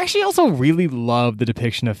actually also really love the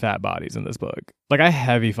depiction of fat bodies in this book. Like, I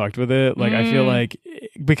heavy fucked with it. Like, I feel like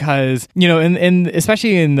because in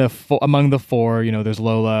especially in among the four, there's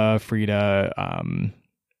Lola, Frida,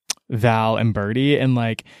 Val, and Birdie, and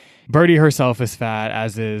like Birdie herself is fat,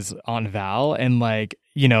 as is Aunt Val, and like.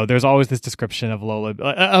 There's always this description of Lola,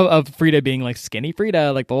 of Frida being like skinny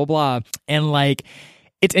Frida, like blah, blah, blah. And like,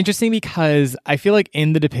 it's interesting because I feel like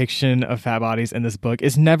in the depiction of fat bodies in this book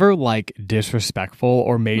is never like disrespectful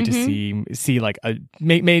or made to seem like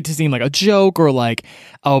a joke, or like,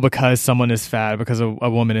 oh, because someone is fat, because a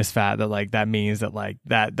woman is fat, that means that like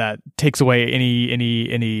that takes away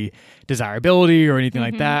any desirability or anything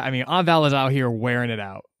like that. I mean, Aunt Val is out here wearing it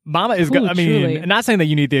out. Mama is good. I mean, truly. Not saying that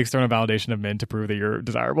you need the external validation of men to prove that you're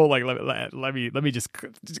desirable. Like, let me just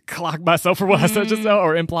clock myself for what I said just now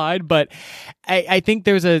or implied. But I think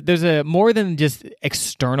there's a more than just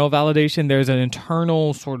external validation. There's an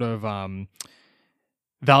internal sort of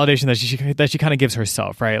validation that she kind of gives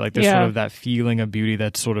herself, right? Like, there's sort of that feeling of beauty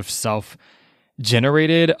that's sort of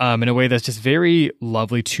self-generated in a way that's just very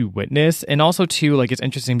lovely to witness. And also too, like, it's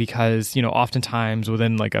interesting because oftentimes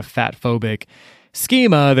within like a fat phobic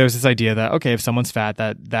schema, there's this idea that, okay, if someone's fat,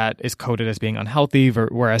 that is coded as being unhealthy,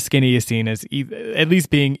 whereas skinny is seen as at least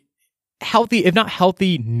being healthy, if not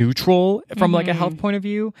healthy, neutral from like a health point of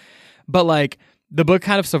view. But like, the book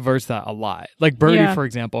kind of subverts that a lot. Like Birdie, for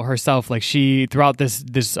example, herself, like she throughout this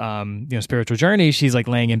spiritual journey, she's like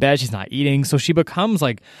laying in bed, she's not eating, so she becomes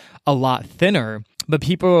like a lot thinner. But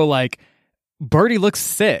people are like, Birdie looks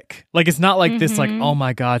sick. Like, it's not like this, like, oh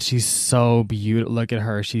my God, she's so beautiful. Look at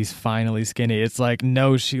her. She's finally skinny. It's like,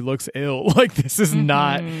 no, she looks ill. Like, this is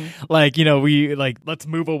not like, we like, let's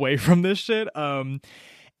move away from this shit. And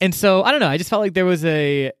so I don't know. I just felt like there was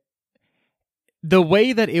the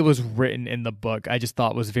way that it was written in the book, I just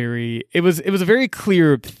thought was it was a very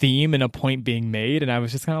clear theme and a point being made. And I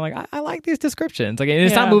was just kind of like, I like these descriptions. Like, and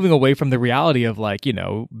it's not moving away from the reality of like,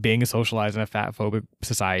 being socialized in a fat phobic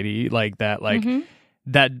society like that, like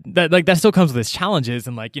that still comes with its challenges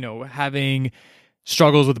and like, having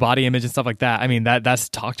struggles with body image and stuff like that. I mean, that's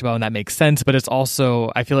talked about and that makes sense, but it's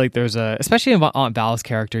also, I feel like there's especially in Aunt Val's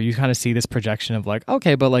character, you kind of see this projection of like,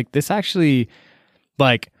 okay, but like this actually,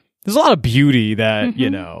 like, there's a lot of beauty that,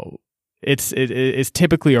 it's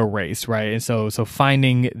typically erased, right? And so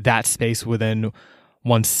finding that space within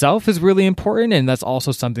oneself is really important. And that's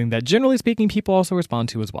also something that, generally speaking, people also respond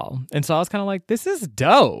to as well. And so I was kind of like, this is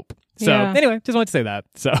dope. So anyway, just wanted to say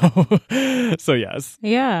that. So yes.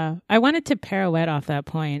 Yeah. I wanted to pirouette off that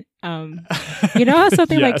point. How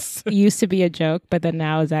something like used to be a joke, but then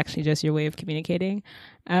now is actually just your way of communicating.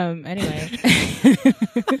 Anyway.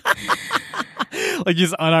 Like, you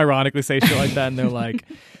just unironically say shit like that, and they're like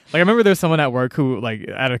I remember there's someone at work who, like,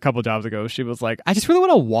 at a couple jobs ago, she was like, I just really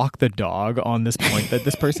want to walk the dog on this point that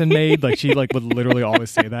this person made. Like, she like would literally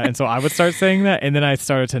always say that, and so I would start saying that, and then I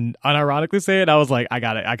started to unironically say it. I was like, I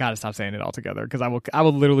got to stop saying it altogether, because I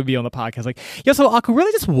will literally be on the podcast like, yeah, so Aku,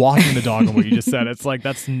 really just walking the dog on what you just said. It's like,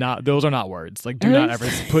 those are not words. Like, do not ever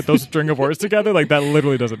put those string of words together. Like, that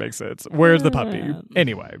literally doesn't make sense. Where's the puppy?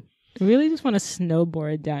 Anyway. Really just want to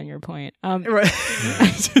snowboard down your point. Right.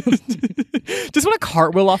 Just want to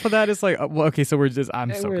cartwheel off of that. It's like, well, okay, so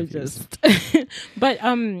I'm so confused. But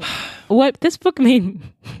what this book made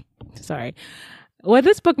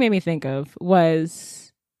me think of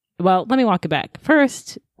was, well, let me walk it back.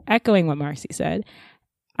 First, echoing what Marcy said,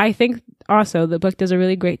 I think also the book does a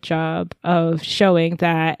really great job of showing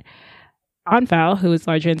that Aunt Val, who is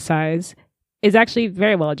larger in size, is actually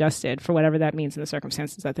very well adjusted for whatever that means in the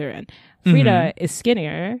circumstances that they're in. Frida is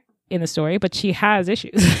skinnier in the story, but she has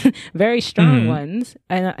issues, very strong ones,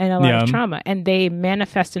 and a lot of trauma, and they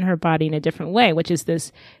manifest in her body in a different way, which is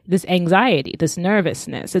this anxiety, this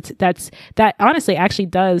nervousness. That honestly actually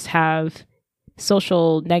does have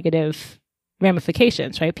social negative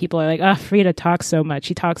ramifications, right? People are like, oh, Frida talks so much.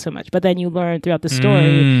 She talks so much. But then you learn throughout the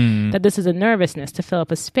story that this is a nervousness to fill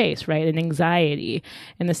up a space, right? An anxiety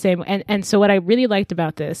in the same. And so what I really liked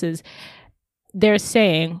about this is they're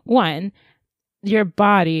saying, one, your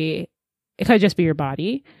body, it could just be your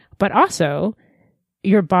body, but also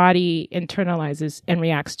your body internalizes and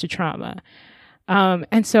reacts to trauma.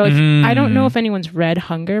 And so I don't know if anyone's read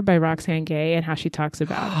Hunger by Roxane Gay and how she talks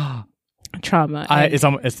about trauma. It's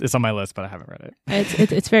on my list, but I haven't read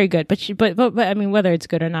it. It's very good, but I mean, whether it's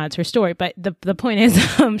good or not, it's her story. But the point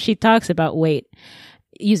is, she talks about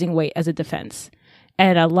using weight as a defense,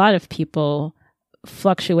 and a lot of people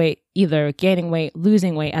fluctuate either gaining weight,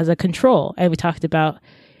 losing weight as a control. And we talked about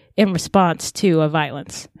in response to a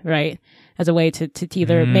violence, right? As a way to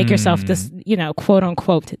either make yourself this, quote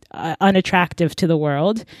unquote, unattractive to the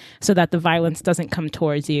world so that the violence doesn't come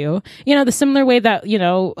towards you. The similar way that,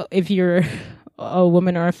 if you're a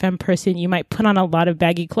woman or a femme person, you might put on a lot of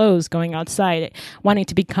baggy clothes going outside, wanting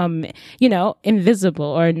to become, invisible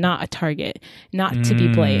or not a target, not to be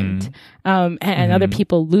blamed. And other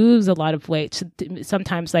people lose a lot of weight,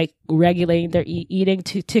 sometimes like regulating their eating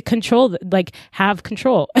to control, like have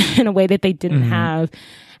control in a way that they didn't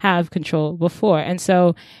have control before. And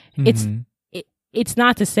so it's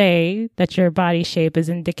not to say that your body shape is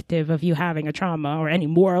indicative of you having a trauma or any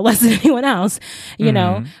more or less than anyone else,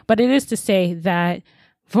 but it is to say that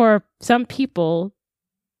for some people,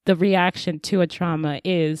 the reaction to a trauma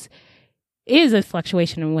is a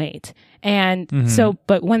fluctuation in weight. And so,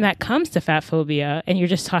 but when that comes to fat phobia and you're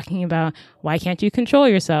just talking about, why can't you control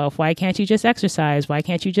yourself? Why can't you just exercise? Why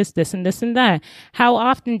can't you just this and this and that? How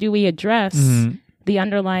often do we address the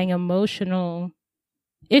underlying emotional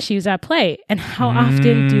issues at play, and how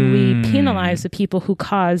often do we penalize the people who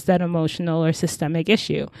cause that emotional or systemic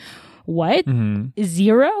issue? What?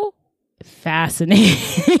 Zero?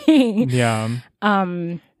 Fascinating. Yeah.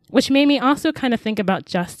 Which made me also kind of think about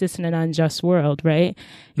justice in an unjust world, right?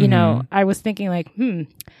 I was thinking like,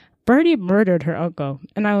 Birdie murdered her uncle.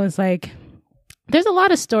 And I was like, there's a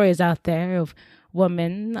lot of stories out there of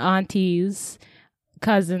women, aunties,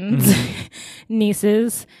 cousins,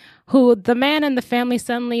 nieces, who the man in the family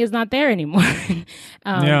suddenly is not there anymore.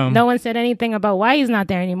 No one said anything about why he's not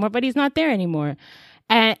there anymore, but he's not there anymore.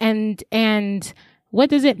 And what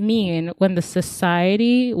does it mean when the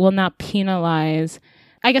society will not penalize?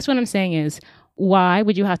 I guess what I'm saying is, why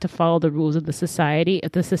would you have to follow the rules of the society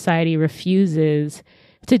if the society refuses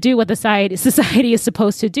to do what the society is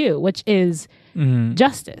supposed to do, which is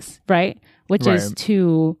justice, right? Which is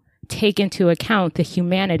to take into account the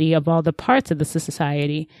humanity of all the parts of the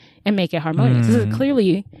society and make it harmonious. This is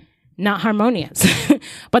clearly not harmonious,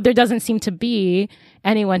 but there doesn't seem to be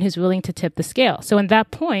anyone who's willing to tip the scale. So in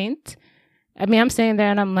that point, I'm saying there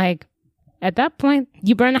and I'm like, at that point,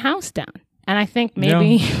 you burn a house down. And I think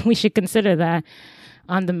maybe we should consider that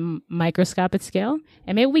on the microscopic scale,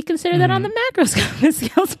 and maybe we consider that on the macroscopic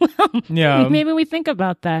scale as well. Yeah. Maybe we think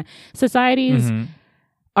about that. Societies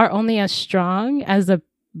are only as strong as the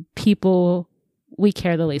people we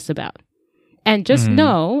care the least about. And just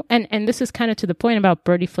know, and this is kind of to the point about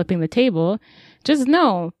Birdie flipping the table, just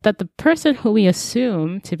know that the person who we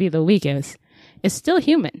assume to be the weakest is still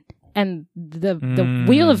human. And the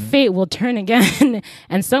wheel of fate will turn again,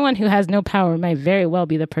 and someone who has no power might very well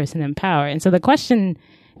be the person in power. And so the question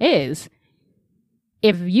is,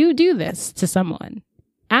 if you do this to someone,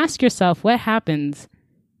 ask yourself what happens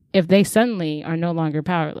if they suddenly are no longer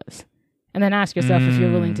powerless. And then ask yourself if you're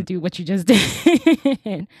willing to do what you just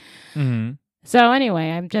did. So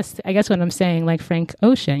anyway, I guess what I'm saying, like Frank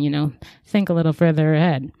Ocean, think a little further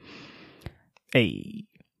ahead. Hey.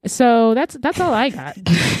 So that's all I got.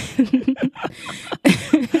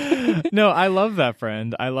 No, I love that,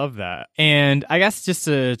 friend. I love that. And I guess just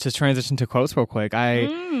to transition to quotes real quick, I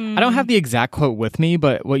don't have the exact quote with me,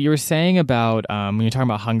 but what you were saying about when you're talking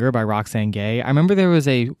about Hunger by Roxane Gay, I remember there was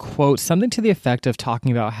a quote, something to the effect of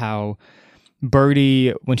talking about how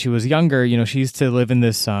Birdie, when she was younger, she used to live in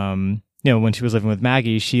this, when she was living with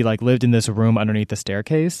Maggie, she lived in this room underneath the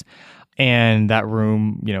staircase. And that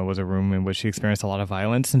room, was a room in which she experienced a lot of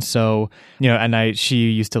violence. And so, at night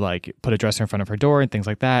she used to put a dresser in front of her door and things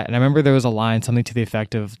like that. And I remember there was a line, something to the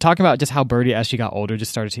effect of talking about just how Birdie, as she got older,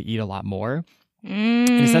 just started to eat a lot more. And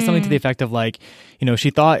it says something to the effect of she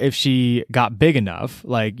thought if she got big enough,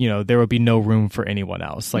 there would be no room for anyone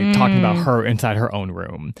else, talking about her inside her own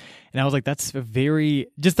room. And I was like, that's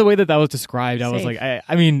just the way that was described. I was like,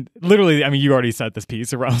 literally, you already said this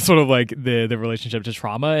piece around sort of the relationship to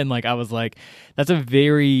trauma. And I was like, I just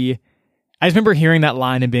remember hearing that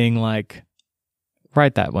line and being like,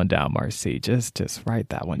 write that one down, Marcy. Just write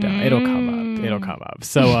that one down. It'll come up.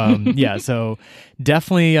 So, so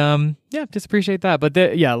definitely, just appreciate that. But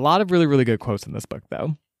a lot of really, really good quotes in this book,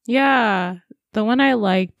 though. Yeah. The one I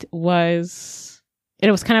liked was, it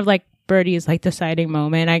was kind of like Birdie's deciding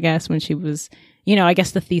moment, I guess, when she was, I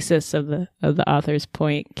guess the thesis of the author's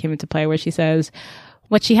point came into play, where she says,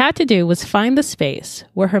 what she had to do was find the space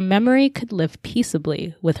where her memory could live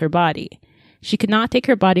peaceably with her body. She could not take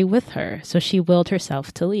her body with her, so she willed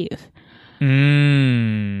herself to leave.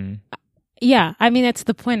 Yeah, it's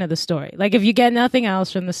the point of the story. If you get nothing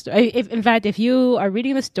else from the story, if you are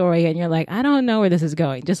reading the story and you're like, I don't know where this is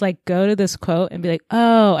going, just go to this quote and be like,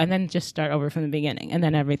 oh, and then just start over from the beginning, and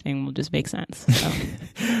then everything will just make sense. So,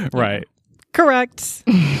 right. Correct.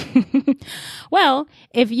 Well,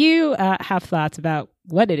 if you have thoughts about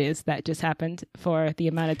what it is that just happened for the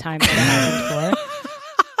amount of time that it happened for,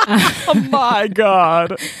 oh my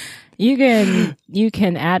God. You can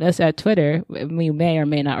add us at Twitter. We may or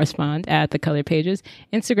may not respond at The Color Pages.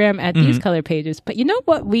 Instagram at These Color Pages. But you know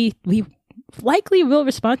what we likely will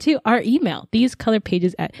respond to? Our email,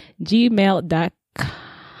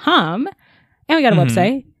 thesecolorpages@gmail.com. And we got a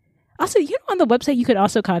website. Also, on the website, you could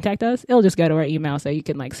also contact us. It'll just go to our email, so you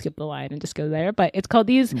can skip the line and just go there. But it's called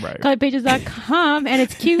thesecolorpages.com, and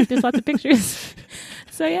it's cute. There's lots of pictures.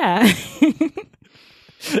 So, yeah.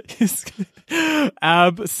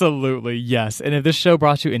 Absolutely, yes. And if this show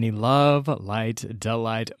brought you any love, light,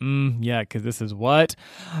 delight, because this is what?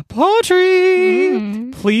 Poetry!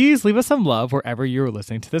 Please leave us some love wherever you're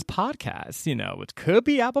listening to this podcast. It could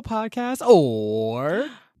be Apple Podcasts or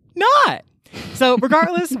not. So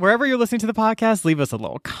regardless, wherever you're listening to the podcast, leave us a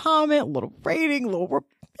little comment, a little rating, a little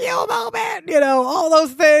review moment, all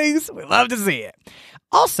those things. We love to see it.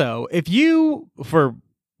 Also, if you,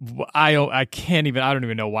 I don't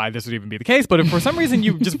even know why this would even be the case, but if for some reason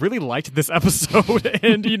you just really liked this episode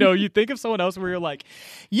and, you think of someone else where you're like,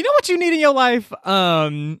 you know what you need in your life?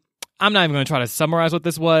 I'm not even going to try to summarize what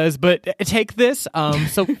this was, but take this.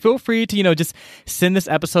 So feel free to, just send this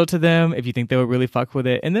episode to them if you think they would really fuck with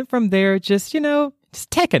it. And then from there, just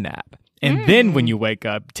take a nap. And then when you wake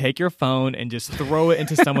up, take your phone and just throw it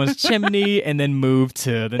into someone's chimney and then move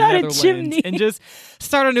to the Netherlands and just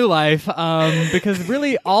start a new life. Because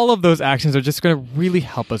really all of those actions are just going to really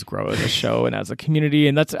help us grow as a show and as a community.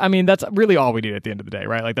 And that's really all we need at the end of the day,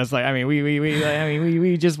 right? We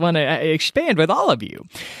just want to expand with all of you.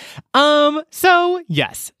 So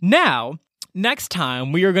yes, now, next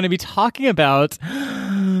time we are going to be talking about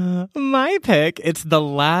my pick. It's the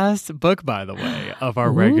last book, by the way, of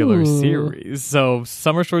our regular series. So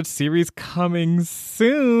Summer Short series coming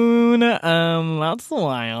soon. That's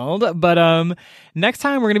wild. But next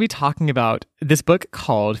time we're going to be talking about this book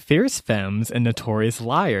called Fierce Femmes and Notorious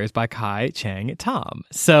Liars by Kai Cheng Thom.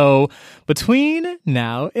 So between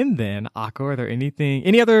now and then, Akko, are there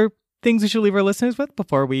any other things we should leave our listeners with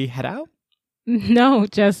before we head out? No,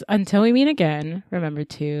 just until we meet again, remember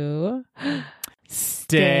to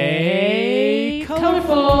stay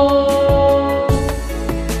colorful.